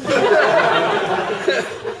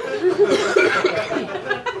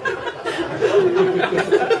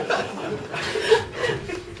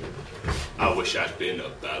 I wish I'd been a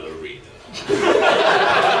ballerina. Can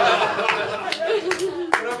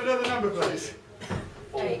I have another number, please?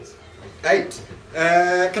 8. 8.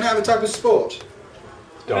 Can I have a type of sport?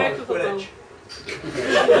 Quidditch.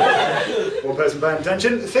 One person paying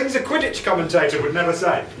attention. Things a Quidditch commentator would never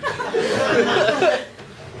say.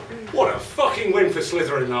 What a fucking win for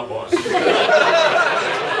Slytherin that was.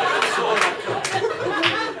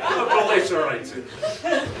 Obliterated.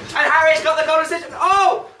 And Harry's got the golden system.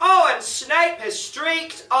 Oh, and Snape has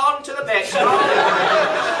streaked onto the pitch.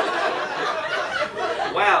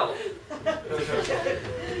 Well.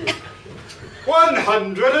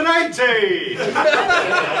 180!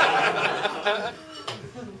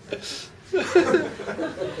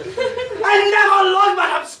 And never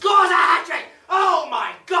Longbottom scores a hat-trick! Oh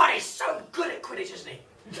my god, he's so good at Quidditch, isn't he?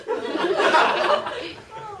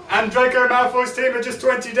 And Draco Malfoy's team are just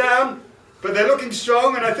 20 down, but they're looking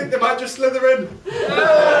strong and I think they might just slither in.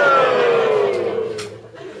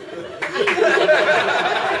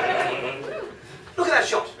 Look at that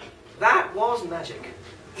shot. That was magic.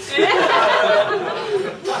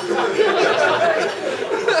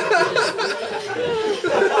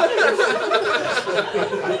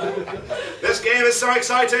 This game is so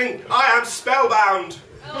exciting, I am spellbound.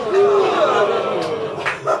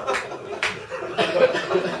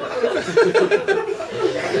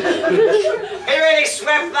 He really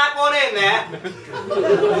swept that one in there.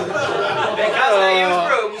 Because they use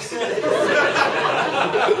brooms.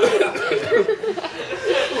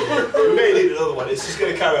 We may need another one, it's just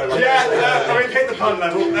going to carry on. Yeah, I mean, hit the pun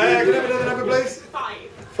level. Can I have another number, please? 5.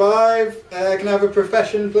 5. Can I have a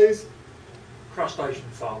profession, please? Crustacean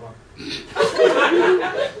farmer.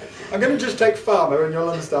 I'm going to just take farmer and you'll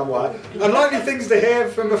understand why. Unlikely things to hear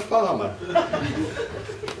from a farmer.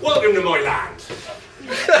 Welcome to my land.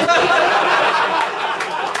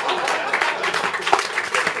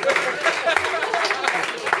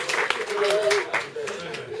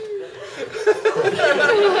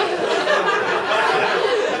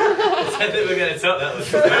 I think we're going to top that one.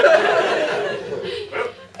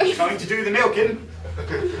 Well, trying to do the milking.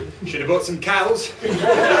 Should have bought some cows. That's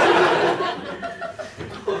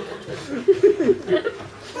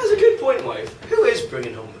a good point, wife. Who is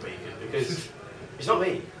bringing home the bacon? Because it's not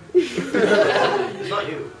me. It's not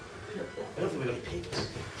you. I don't think we've got any pigs.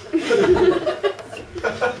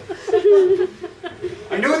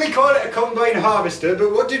 I know they call it a combine harvester,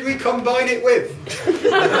 but what did we combine it with?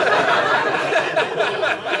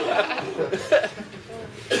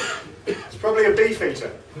 It's probably a beef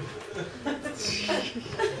eater.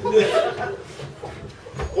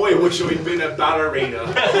 Boy, wish we'd been a ballerina.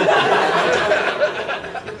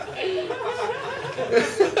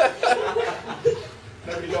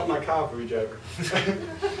 Nobody got my carvery joke.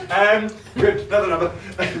 Good, another number.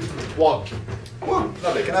 1. 1,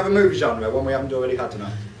 lovely. Can I have a movie genre, one we haven't already had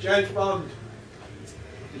tonight? James Bond.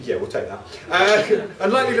 Yeah, we'll take that.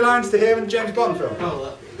 Unlikely lines to hear in the James Bond film.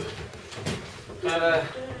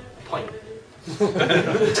 Point.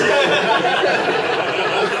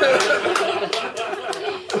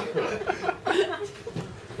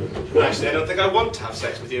 Actually, I don't think I want to have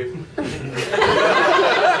sex with you.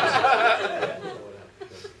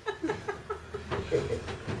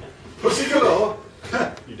 Pussy galore?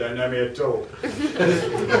 You don't know me at all.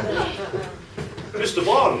 Mr.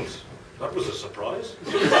 Bond, that was a surprise.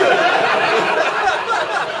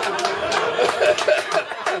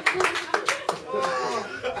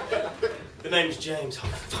 The name's James. Oh,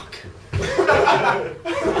 fuck.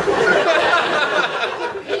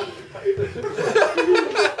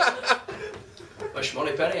 Well,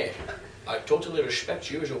 Shmoney Penny, I totally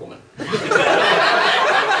respect you as a woman.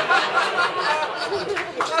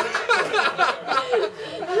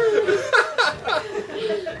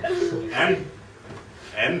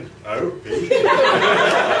 N-O-P.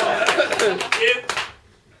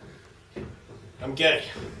 I'm gay.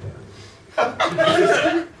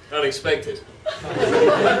 Unexpected.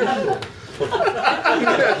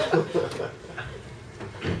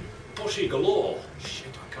 Poshy galore.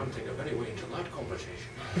 Shit, I can't think of any way into that conversation.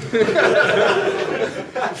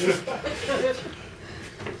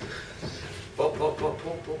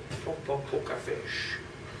 Poker fish.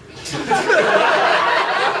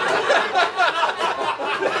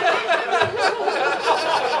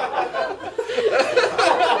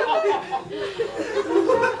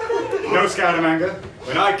 No scaramanga.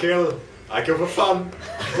 When I kill for fun.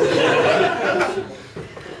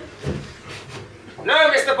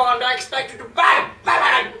 No, Mr. Bond, I expect you to bang,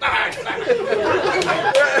 bang, bang, bang,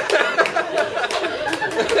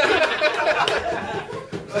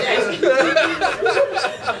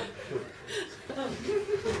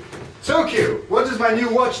 So cute. What does my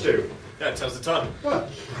new watch do? Yeah, it tells the time. What?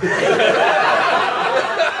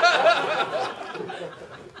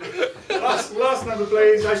 Last number,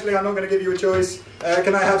 please. Actually, I'm not going to give you a choice.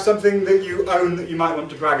 Can I have something that you own that you might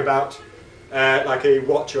want to brag about? Like a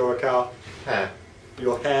watch or a car? Hair.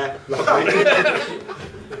 Your hair. Lovely.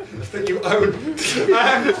 That you own.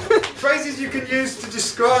 Phrases you can use to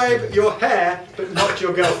describe your hair, but not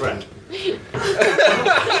your girlfriend.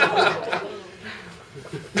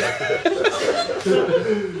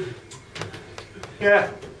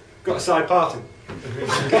 Yeah, got a side party.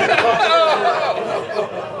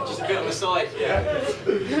 Just a bit on the side. Yeah.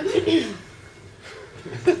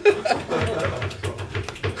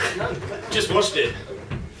 Just watched it.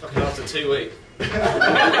 Fucking after 2 weeks.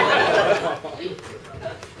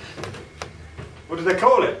 What do they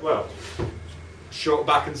call it? Well, short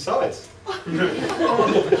back and sides.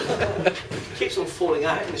 Keeps on falling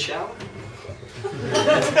out in the shower.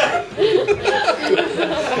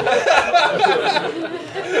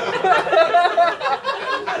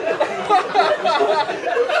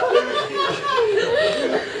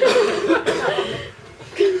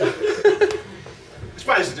 It's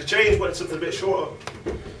supposed to change when it's something a bit shorter.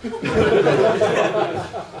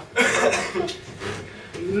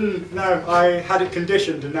 No, I had it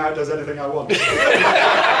conditioned and now it does anything I want. That's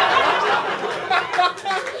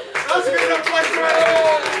a good enough place for it.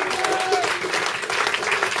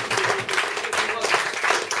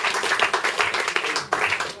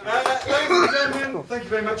 Ladies and gentlemen, thank you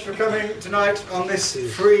very much for coming tonight on this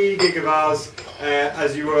free gig of ours.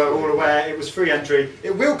 As you were all aware, it was free entry.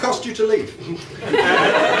 It will cost you to leave.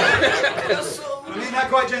 I mean that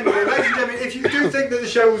quite genuinely. Ladies and gentlemen, if you do think that the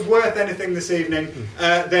show was worth anything this evening,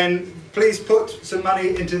 then please put some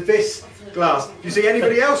money into this glass. If you see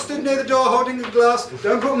anybody else stood near the door holding a glass,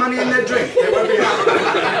 don't put money in their drink. They won't be happy.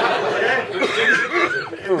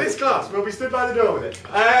 Okay? This glass will be stood by the door with it.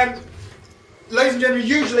 Ladies and gentlemen,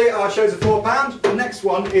 usually our shows are £4. The next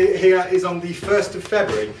one here is on the 1st of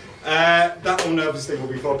February. That one obviously will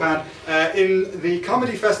be £4. In the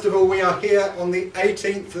Comedy Festival, we are here on the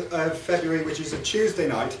 18th of February, which is a Tuesday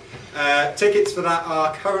night. Tickets for that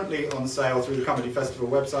are currently on sale through the Comedy Festival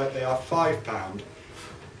website. They are £5.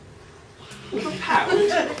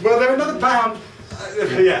 £1? Well, they're another £1.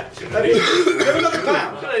 Yeah, they're another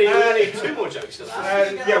 £1. I need 2 more jokes to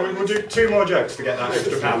that. Yeah, we'll do 2 more jokes to get that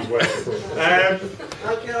extra £1 worth.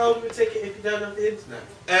 How can I order a ticket if you don't have the internet?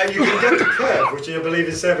 You can go to Curve, which I believe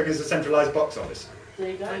is serving as a centralised box office. There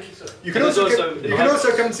you go. Thank you, sir. You can also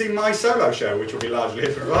come and see my solo show, which will be largely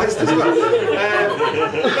improvised as well.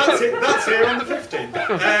 That's here on the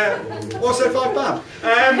 15th. Also £5.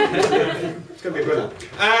 It's going to be brilliant.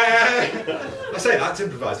 I say that's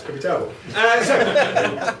improvised, it could be terrible.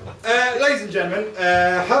 Ladies and gentlemen,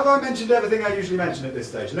 have I mentioned everything I usually mention at this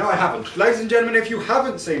stage? No, I haven't. Ladies and gentlemen, if you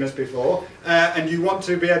haven't seen us before and you want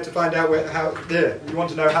to be able to find out you want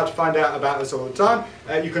to know how to find out about us all the time,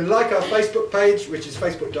 you can like our Facebook page, which is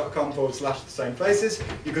facebook.com/thesamefaces.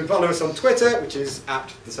 You can follow us on Twitter, which is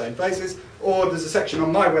 @thesamefaces, or there's a section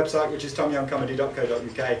on my website, which is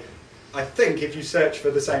tomyoungcomedy.co.uk. I think if you search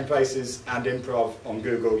for The Same Faces and improv on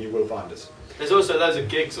Google, you will find us. There's also loads of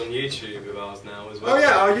gigs on YouTube of ours now as well. Oh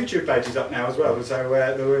yeah, our YouTube page is up now as well, so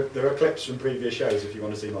there are clips from previous shows if you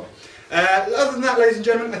want to see more. Other than that, ladies and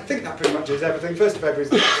gentlemen, I think that pretty much is everything. 1st of February is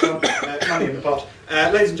the next one, money in the pot.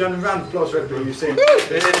 Ladies and gentlemen, round of applause for everybody you've seen.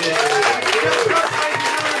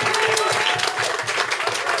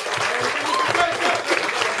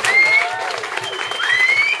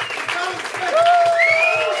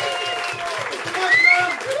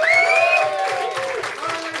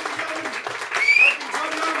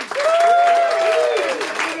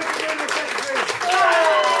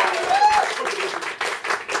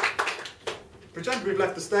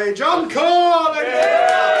 stage, Encore!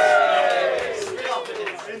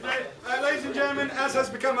 Ladies and gentlemen, as has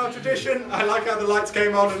become our tradition, I like how the lights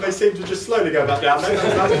came on and they seem to just slowly go back down. As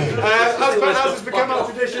has become our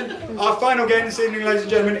tradition, our final game this evening, ladies and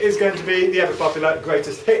gentlemen, is going to be the ever popular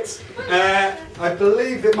Greatest Hits. I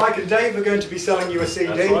believe that Mike and Dave are going to be selling you a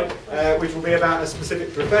CD, which will be about a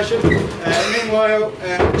specific profession. Meanwhile,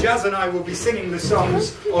 Jazz and I will be singing the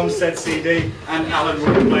songs on said CD, and Alan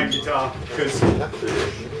will be playing guitar, because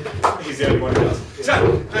he's the only one who does. So,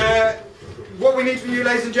 what we need from you,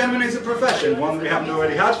 ladies and gentlemen, is a profession, one that we haven't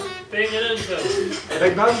already had. Being an uncle.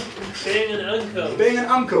 Big man? Being an uncle. Being an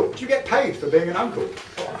uncle. Do you get paid for being an uncle?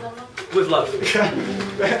 With love.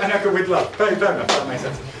 An uncle with love. Fair enough, that makes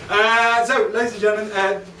sense. So, ladies and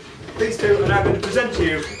gentlemen, these two are now going to present to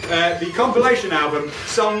you the compilation album,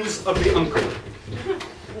 Songs of the Uncle.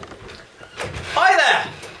 Hi there!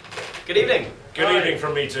 Good evening. Good evening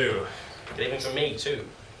from me too. Good evening from me too.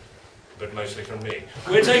 But mostly from me.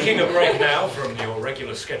 We're taking a break now from your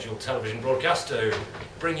regular scheduled television broadcast to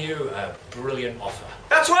bring you a brilliant offer.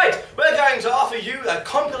 That's right! We're going to offer you a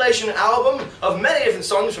compilation album of many different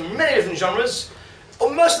songs from many different genres,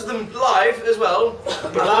 or most of them live as well.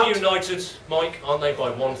 But all united, Mike, aren't they,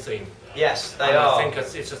 by one theme? Yes, they and are. I think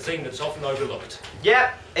it's a theme that's often overlooked.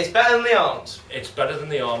 Yeah, it's better than the aunt. It's better than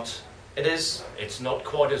the aunt. It is. It's not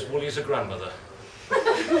quite as woolly as a grandmother.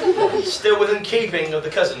 Still within keeping of the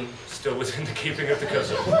cousin. Still within the keeping of the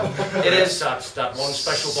cousin. It is. That's that one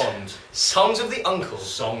special bond. Songs of the Uncle.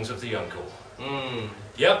 Songs of the Uncle. Mm.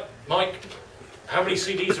 Yep, Mike, how many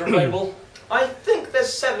CDs are available? I think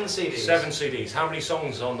there's 7 CDs. 7 CDs. How many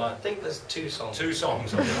songs on that? I think there's 2 songs. 2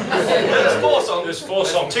 songs on that. There's 4 songs. There's 4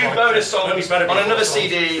 songs. 2 Mike. bonus songs Better on another songs.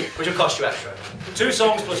 CD, which will cost you extra. 2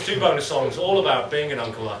 songs plus 2 bonus songs, all about being an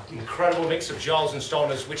uncle. An incredible mix of jars and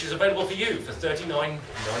stoners, which is available for you for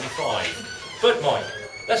 $39.95. But Mike,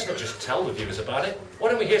 let's not just tell the viewers about it. Why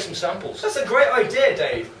don't we hear some samples? That's a great idea,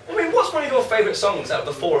 Dave. I mean, what's one of your favourite songs out of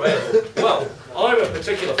the 4 available? Well, I'm a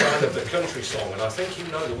particular fan of the country song, and I think you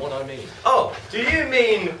know the one I mean. Oh, do you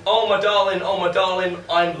mean, oh my darling,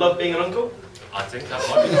 I love being an uncle? I think that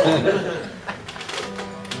might be the one.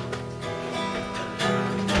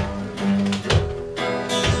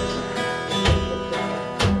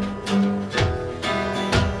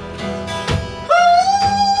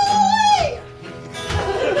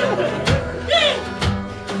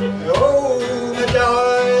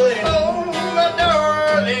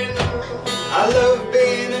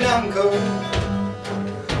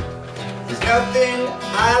 Nothing I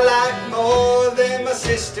like more than my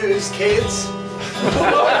sister's kids.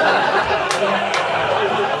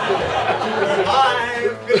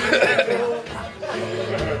 I've been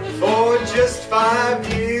for just 5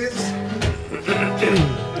 years.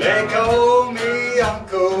 They call me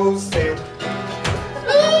Uncle Sid.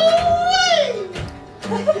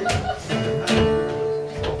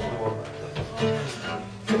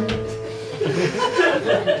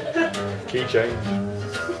 Key change.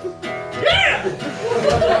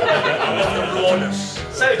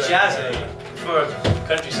 So jazzy for a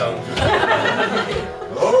country song.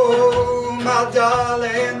 Oh my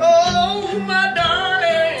darling, oh my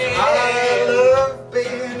darling, I love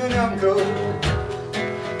being an uncle.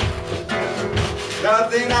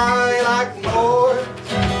 Nothing I like more,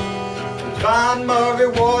 find more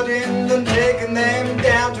rewarding than taking them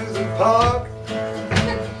down to the park.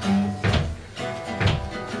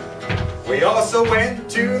 We also went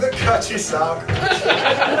to the country sock.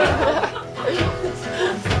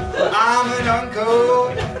 I'm an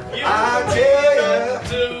uncle, I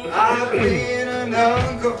tell you, I've been an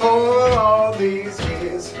uncle for all these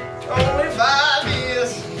years. Only 5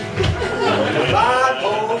 years, 5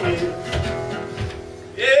 whole years.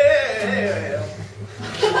 Yeah.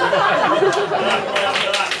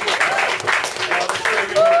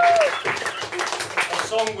 A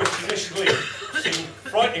song which initially seemed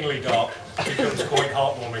frighteningly dark becomes quite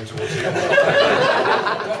heartwarming towards the end.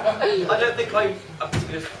 I don't think I'm a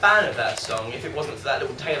particular fan of that song if it wasn't for that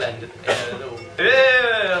little tail end. Little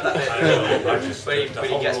that bit. Where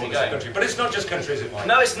he gets me going. Country. But it's not just country, is it, Mike?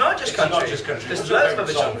 No, it's not just country. It's not just country. There's What's your loads of favourite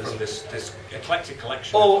other song genres. from this eclectic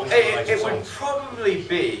collection Or of it would songs? probably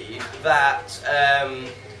be that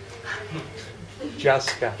Jazz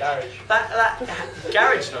scat. that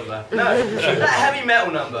garage number. No, that heavy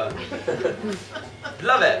metal number.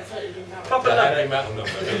 Love it. Proper The love heavy it. metal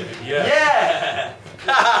number. Yeah.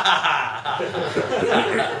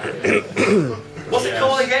 What's it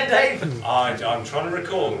called again, Dave? I'm trying to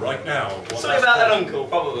recall right now. Something about that uncle,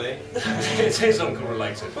 probably. It's his uncle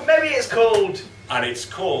related. But maybe it's called... And it's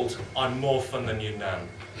called I'm More Fun Than You Nan.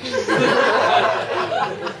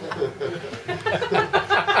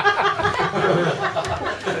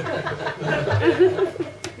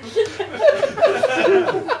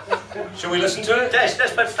 we listen to it? Yes,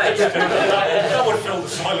 let's both face. That would fill the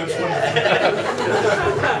silence, wouldn't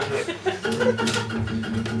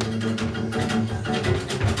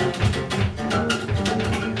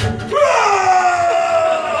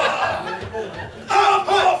I'm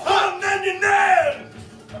more fun than your nan!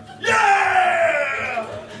 Yeah!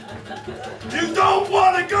 You don't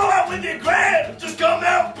want to go out with your grand, just come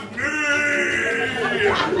out with me!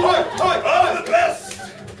 I'm the best!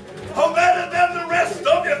 I'm better than the rest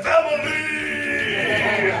of your family!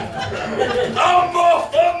 I'm more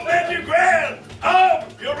fun than your grand! I'm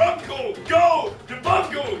your uncle! Go to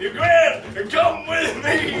bungle your grand and come with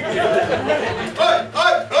me!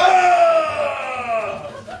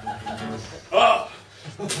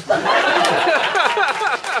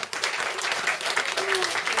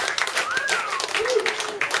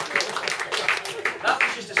 That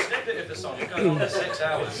was just a snippet of the song. It's going on for 6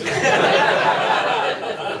 hours.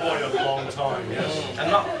 Quite a long time, yes.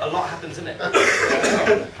 And not a lot happens in it.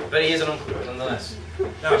 But he is an uncle, nonetheless.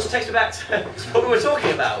 Now, which takes me back to what we were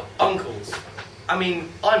talking about, uncles. I mean,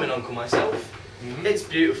 I'm an uncle myself. Mm-hmm. It's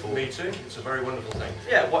beautiful. Me too. It's a very wonderful thing.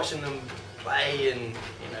 Yeah, watching them play and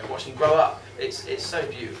watching them grow up. It's so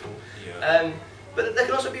beautiful. Yeah. But they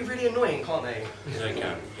can also be really annoying, can't they? They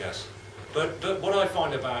can, yes. But what I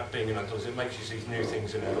find about being an uncle is it makes you see new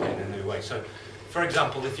things in a new way. So, for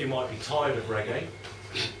example, if you might be tired of reggae,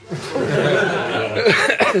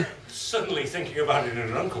 suddenly thinking about it in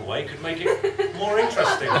an uncle way could make it more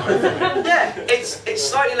interesting. Yeah, it's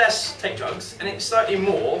slightly less take drugs, and it's slightly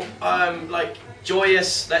more like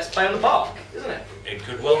joyous. Let's play on the park, isn't it? It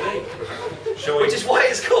could well be. Which is why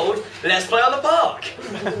it's called Let's Play on the Park.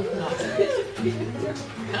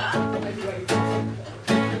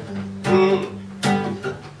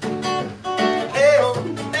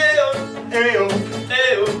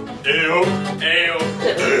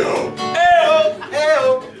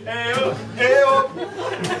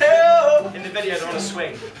 In the video, they're on a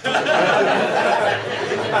swing.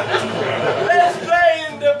 Let's play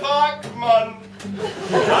in the park, man!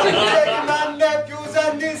 I'm taking my nephews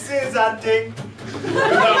and nieces and thing.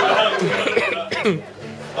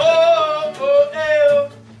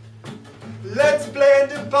 Let's play in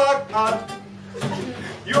the park, man.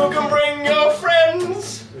 You can bring your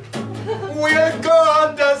friends. We'll go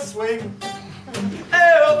on the swing.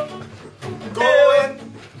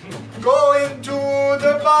 Going to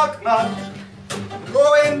the park, man.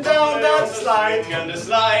 Going down that slide. Swing and the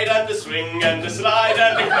slide and the swing and the slide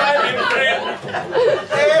and the climbing frame.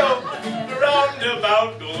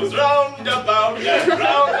 Roundabout goes roundabout and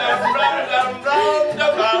round and round and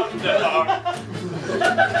roundabout the park.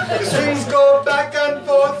 The swings go back and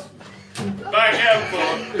forth. Back and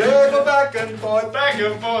forth. They go back and forth. Back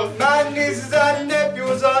and forth. My nieces and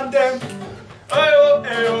nephews on them. Ayo,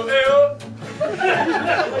 ayo, ayo.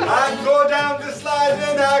 I go down the slide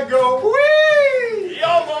and I go whee!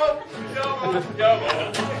 Yum on, yum on, yum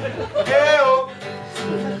on. Hey,